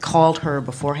called her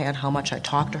beforehand, how much I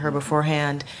talked to her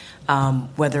beforehand,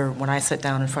 whether when I sit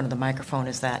down in front of the microphone,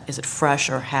 is it fresh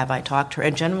or have I talked to her?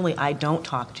 And generally, I don't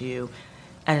talk to you.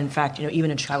 And in fact, even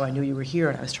in Chicago, I knew you were here,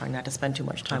 and I was trying not to spend too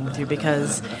much time with you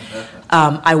because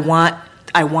I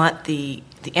want the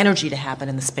energy to happen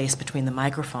in the space between the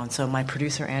microphones. So my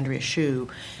producer, Andrea Hsu,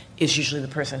 is usually the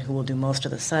person who will do most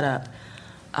of the setup.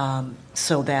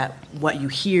 So that what you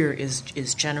hear is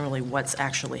generally what's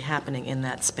actually happening in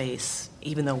that space,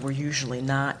 even though we're usually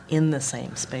not in the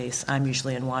same space. I'm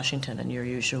usually in Washington, and you're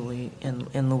usually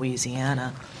in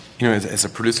Louisiana. As a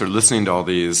producer, listening to all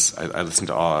these, I listened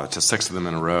to 6 of them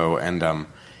in a row, and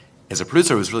as a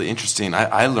producer, it was really interesting.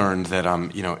 I learned that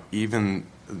even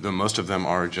though most of them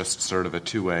are just sort of a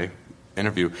two-way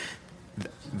interview,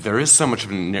 there is so much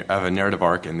of a narrative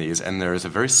arc in these, and there is a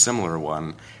very similar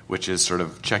one, which is sort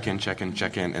of check in,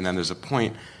 and then there's a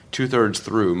point 2/3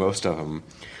 through most of them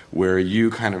where you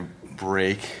kind of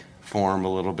break form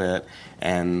a little bit,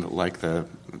 and like the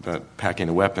packing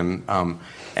a weapon,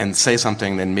 and say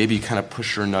something, then maybe kind of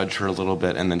push or nudge her a little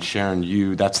bit, and then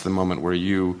Sharon, that's the moment where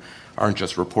you aren't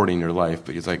just reporting your life,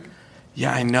 but it's like,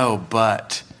 yeah, I know,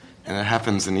 but, and it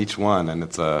happens in each one, and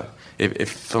it's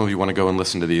if some of you want to go and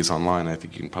listen to these online, I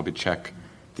think you can probably check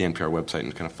the NPR website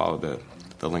and kind of follow the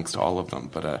links to all of them.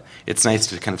 But it's nice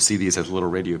to kind of see these as little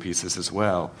radio pieces as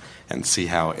well, and see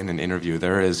how in an interview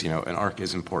there is, an arc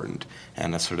is important,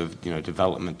 and a sort of,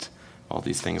 development, all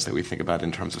these things that we think about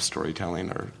in terms of storytelling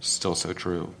are still so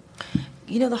true.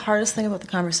 The hardest thing about the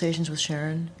conversations with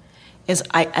Sharon is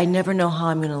I never know how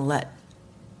I'm going to let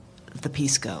the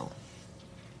piece go.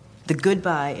 the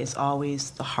goodbye is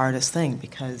always the hardest thing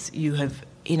because you have,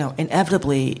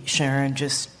 inevitably, Sharon,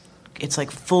 it's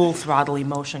like full throttle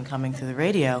emotion coming through the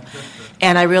radio.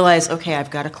 And I realized, okay, I've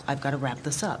got to wrap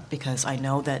this up because I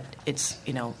know that it's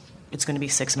going to be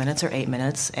 6 minutes or 8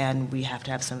 minutes, and we have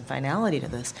to have some finality to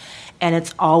this. And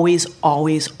it's always,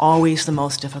 always, always the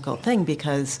most difficult thing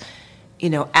because,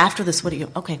 after this,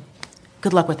 okay,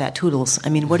 good luck with that, toodles. I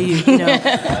mean, what do you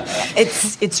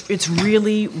it's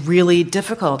really, really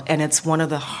difficult, and it's one of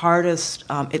the hardest,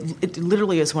 it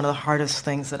literally is one of the hardest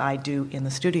things that I do in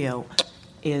the studio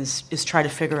is try to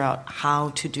figure out how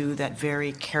to do that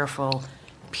very careful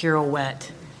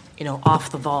pirouette,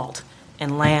 off the vault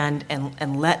and land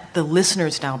and let the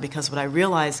listeners down, because what I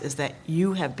realize is that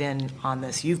you have been on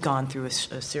this, you've gone through a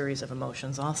series of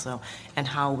emotions also, and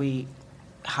how we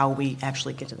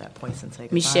actually get to that point and say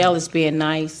goodbye. Michelle is being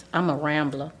nice. I'm a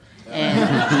rambler.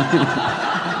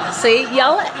 And see,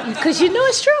 y'all, because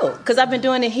it's true. Because I've been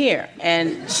doing it here,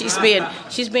 and she's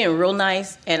being real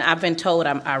nice. And I've been told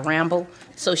I ramble,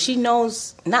 so she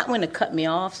knows not when to cut me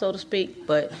off, so to speak.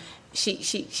 But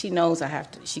she knows I have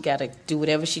to. She got to do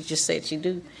whatever she just said she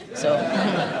do. So,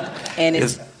 and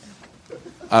it's.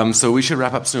 So we should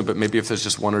wrap up soon, but maybe if there's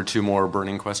just one or two more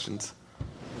burning questions.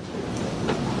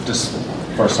 Just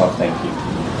first off, thank you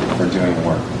for doing the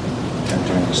work and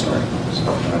doing the story. So I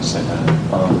want to say that.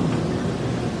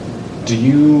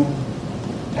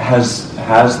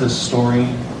 Has the story,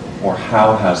 or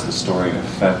how has the story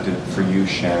affected for you,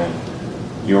 Sharon,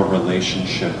 your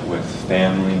relationship with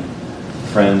family,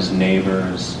 friends,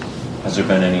 neighbors? Has there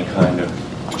been any kind of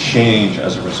change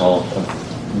as a result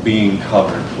of being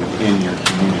covered within your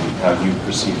community? How you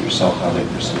perceive yourself, how they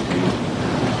perceive you,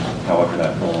 however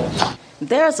that rolls?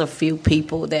 There's a few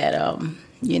people that,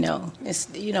 it's,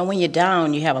 when you're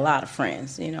down, you have a lot of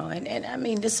friends, and I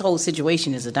mean, this whole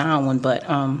situation is a down one, but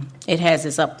it has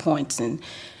its up points, and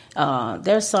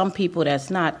there's some people that's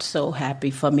not so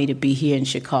happy for me to be here in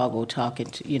Chicago talking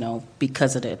to,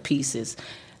 because of their pieces.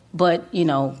 But,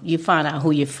 you find out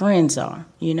who your friends are,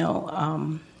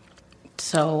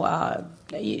 so, I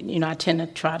tend to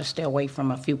try to stay away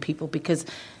from a few people because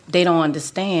they don't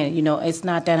understand. It's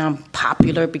not that I'm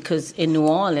popular, because in New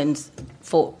Orleans,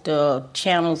 for the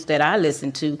channels that I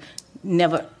listen to,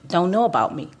 don't know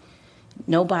about me.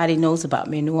 Nobody knows about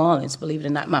me in New Orleans, believe it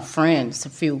or not. My friends, a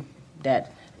few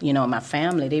that, my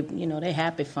family, they're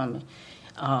happy for me.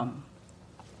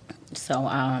 So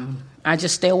I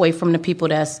just stay away from the people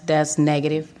that's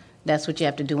negative. That's what you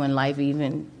have to do in life,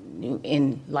 even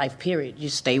in life, period. You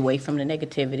stay away from the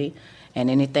negativity, and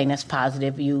anything that's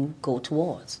positive, you go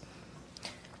towards.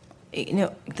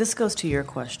 This goes to your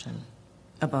question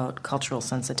about cultural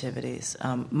sensitivities.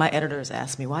 My editors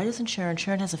asked me, why doesn't Sharon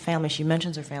has a family, she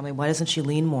mentions her family, why doesn't she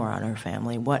lean more on her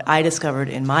family? What I discovered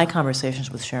in my conversations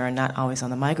with Sharon, not always on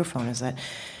the microphone, is that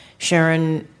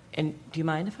Sharon, and do you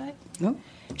mind if I? No.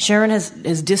 Sharon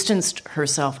has distanced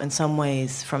herself in some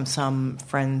ways from some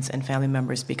friends and family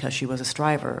members because she was a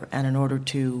striver, and in order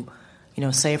to,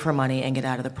 save her money and get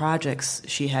out of the projects,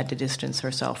 she had to distance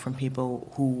herself from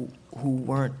people who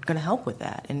weren't going to help with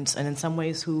that, and in some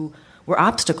ways who were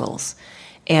obstacles.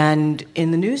 And in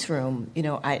the newsroom,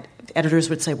 editors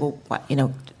would say, well, what,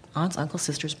 aunts, uncles,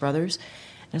 sisters, brothers,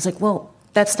 and it's like, well,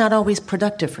 that's not always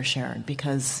productive for Sharon,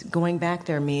 because going back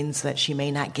there means that she may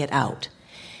not get out.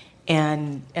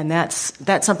 And that's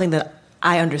something that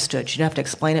I understood. She didn't have to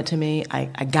explain it to me.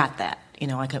 I got that.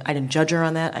 I didn't judge her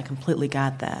on that. I completely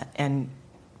got that. And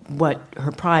what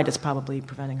her pride is probably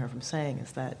preventing her from saying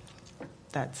is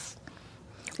that's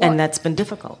been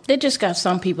difficult. They just got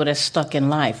some people that's stuck in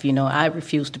life. I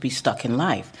refuse to be stuck in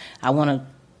life. I want to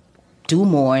do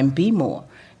more and be more.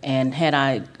 And had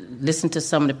I listened to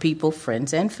some of the people,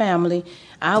 friends and family,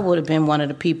 I would have been one of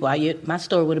the people. My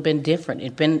story would have been different.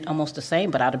 It'd been almost the same,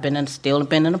 but I'd have still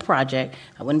been in a project.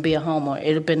 I wouldn't be a homeowner.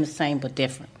 It'd have been the same but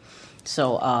different.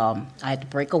 So I had to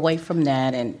break away from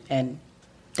that, and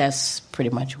that's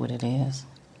pretty much what it is.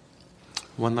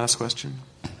 One last question.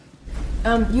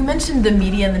 You mentioned the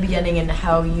media in the beginning and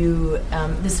how you,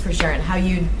 this is for Sharon, how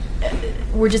you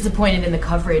were disappointed in the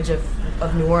coverage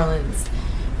of New Orleans.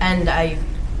 And I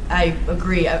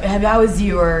agree. How has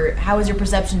your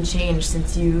perception changed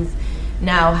since you've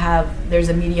now there's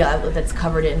a media outlet that's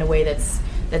covered it in a way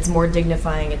that's more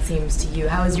dignifying, it seems to you?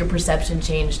 How has your perception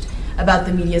changed about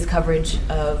the media's coverage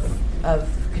of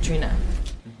Katrina?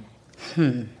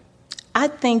 I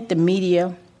think the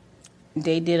media,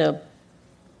 they did a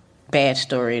bad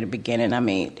story at the beginning. I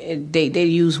mean, they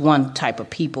use one type of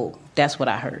people. That's what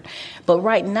I heard. But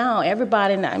right now,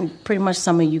 everybody, pretty much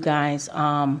some of you guys,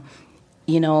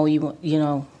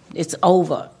 it's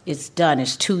over. It's done.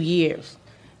 It's 2 years.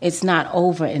 it's not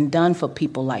over and done for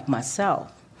people like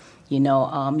myself.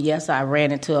 Yes, I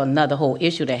ran into another whole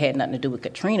issue that had nothing to do with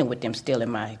Katrina, with them stealing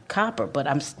my copper, but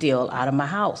I'm still out of my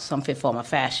house, some fit for my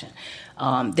fashion.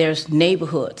 There's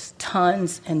neighborhoods,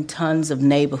 tons and tons of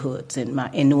neighborhoods in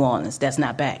New Orleans that's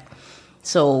not back.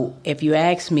 So if you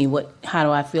ask me how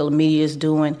do I feel the media is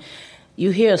doing, you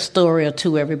hear a story or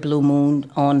two every blue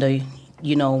moon on the,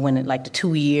 when it like the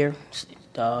 2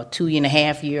 and a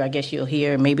half year, I guess you'll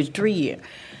hear, maybe the 3 year.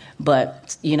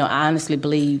 But, I honestly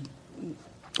believe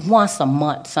once a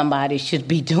month somebody should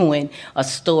be doing a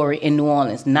story in New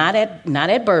Orleans, not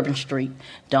at Bourbon Street.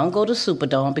 Don't go to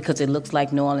Superdome because it looks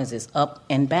like New Orleans is up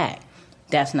and back.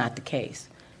 That's not the case.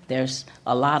 There's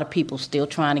a lot of people still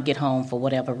trying to get home for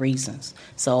whatever reasons.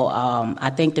 So I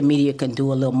think the media can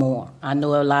do a little more. I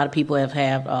know a lot of people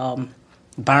have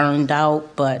burned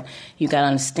out, but you got to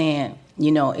understand,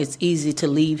 it's easy to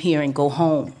leave here and go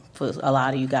home for a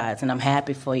lot of you guys, and I'm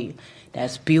happy for you.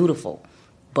 That's beautiful.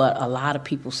 But a lot of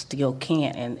people still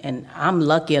can't. And I'm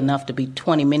lucky enough to be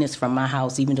 20 minutes from my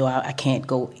house, even though I can't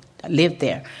go live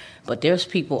there. But there's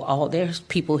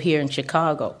people here in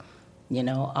Chicago,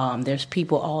 there's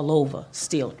people all over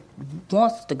still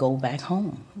wants to go back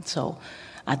home. So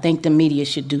I think the media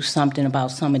should do something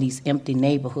about some of these empty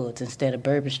neighborhoods instead of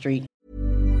Bourbon Street.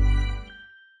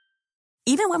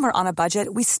 Even when we're on a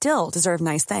budget, we still deserve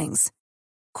nice things.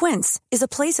 Quince is a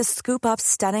place to scoop up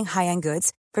stunning high-end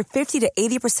goods for 50 to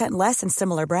 80% less than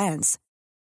similar brands.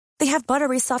 They have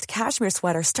buttery soft cashmere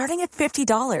sweaters starting at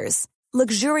 $50,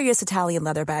 luxurious Italian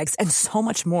leather bags, and so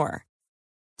much more.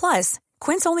 Plus,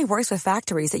 Quince only works with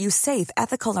factories that use safe,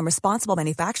 ethical, and responsible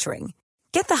manufacturing.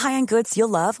 Get the high-end goods you'll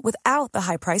love without the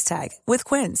high price tag with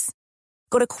Quince.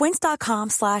 Go to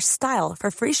quince.com/style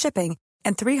for free shipping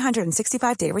and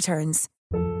 365-day returns.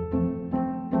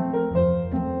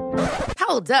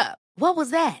 Hold up. What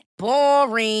was that?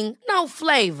 Boring. No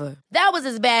flavor. That was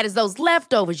as bad as those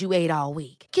leftovers you ate all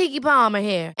week. Keke Palmer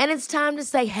here, and it's time to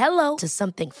say hello to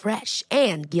something fresh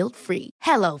and guilt-free.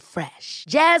 Hello Fresh.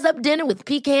 Jazz up dinner with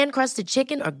pecan-crusted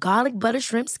chicken or garlic butter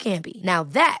shrimp scampi. Now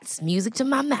that's music to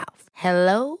my mouth.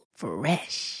 Hello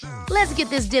Fresh. Let's get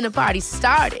this dinner party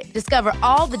started. Discover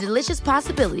all the delicious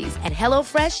possibilities at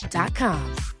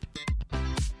HelloFresh.com.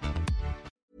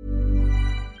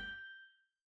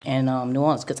 And New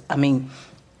Orleans, because,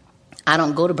 I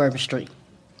don't go to Bourbon Street.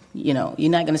 You're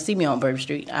not going to see me on Bourbon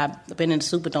Street. I've been in the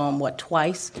Superdome,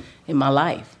 twice in my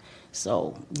life.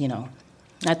 So,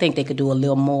 I think they could do a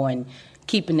little more in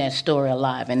keeping that story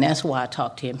alive. And that's why I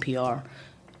talk to NPR.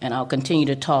 And I'll continue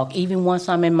to talk. Even once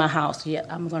I'm in my house,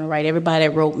 I'm going to write everybody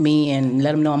that wrote me and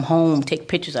let them know I'm home, take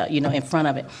pictures out, in front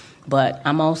of it. But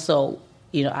I'm also,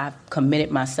 I've committed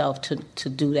myself to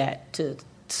do that, to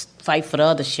fight for the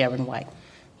other Sharon White.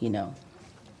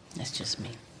 That's just me.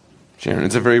 Sharon,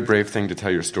 it's a very brave thing to tell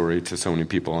your story to so many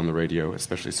people on the radio,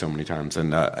 especially so many times.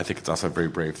 And I think it's also a very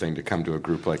brave thing to come to a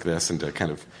group like this and to kind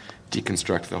of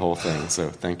deconstruct the whole thing. So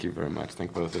thank you very much.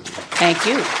 Thank both of you. Thank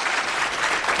you.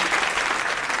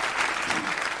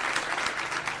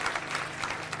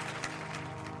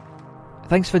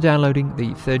 Thanks for downloading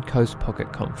the Third Coast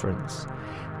Pocket Conference.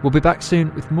 We'll be back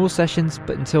soon with more sessions,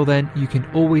 but until then, you can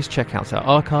always check out our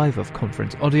archive of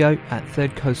conference audio at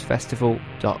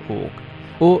thirdcoastfestival.org,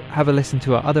 or have a listen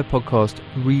to our other podcast,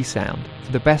 Resound,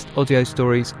 for the best audio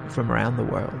stories from around the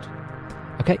world.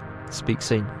 Okay, speak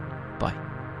soon. Bye.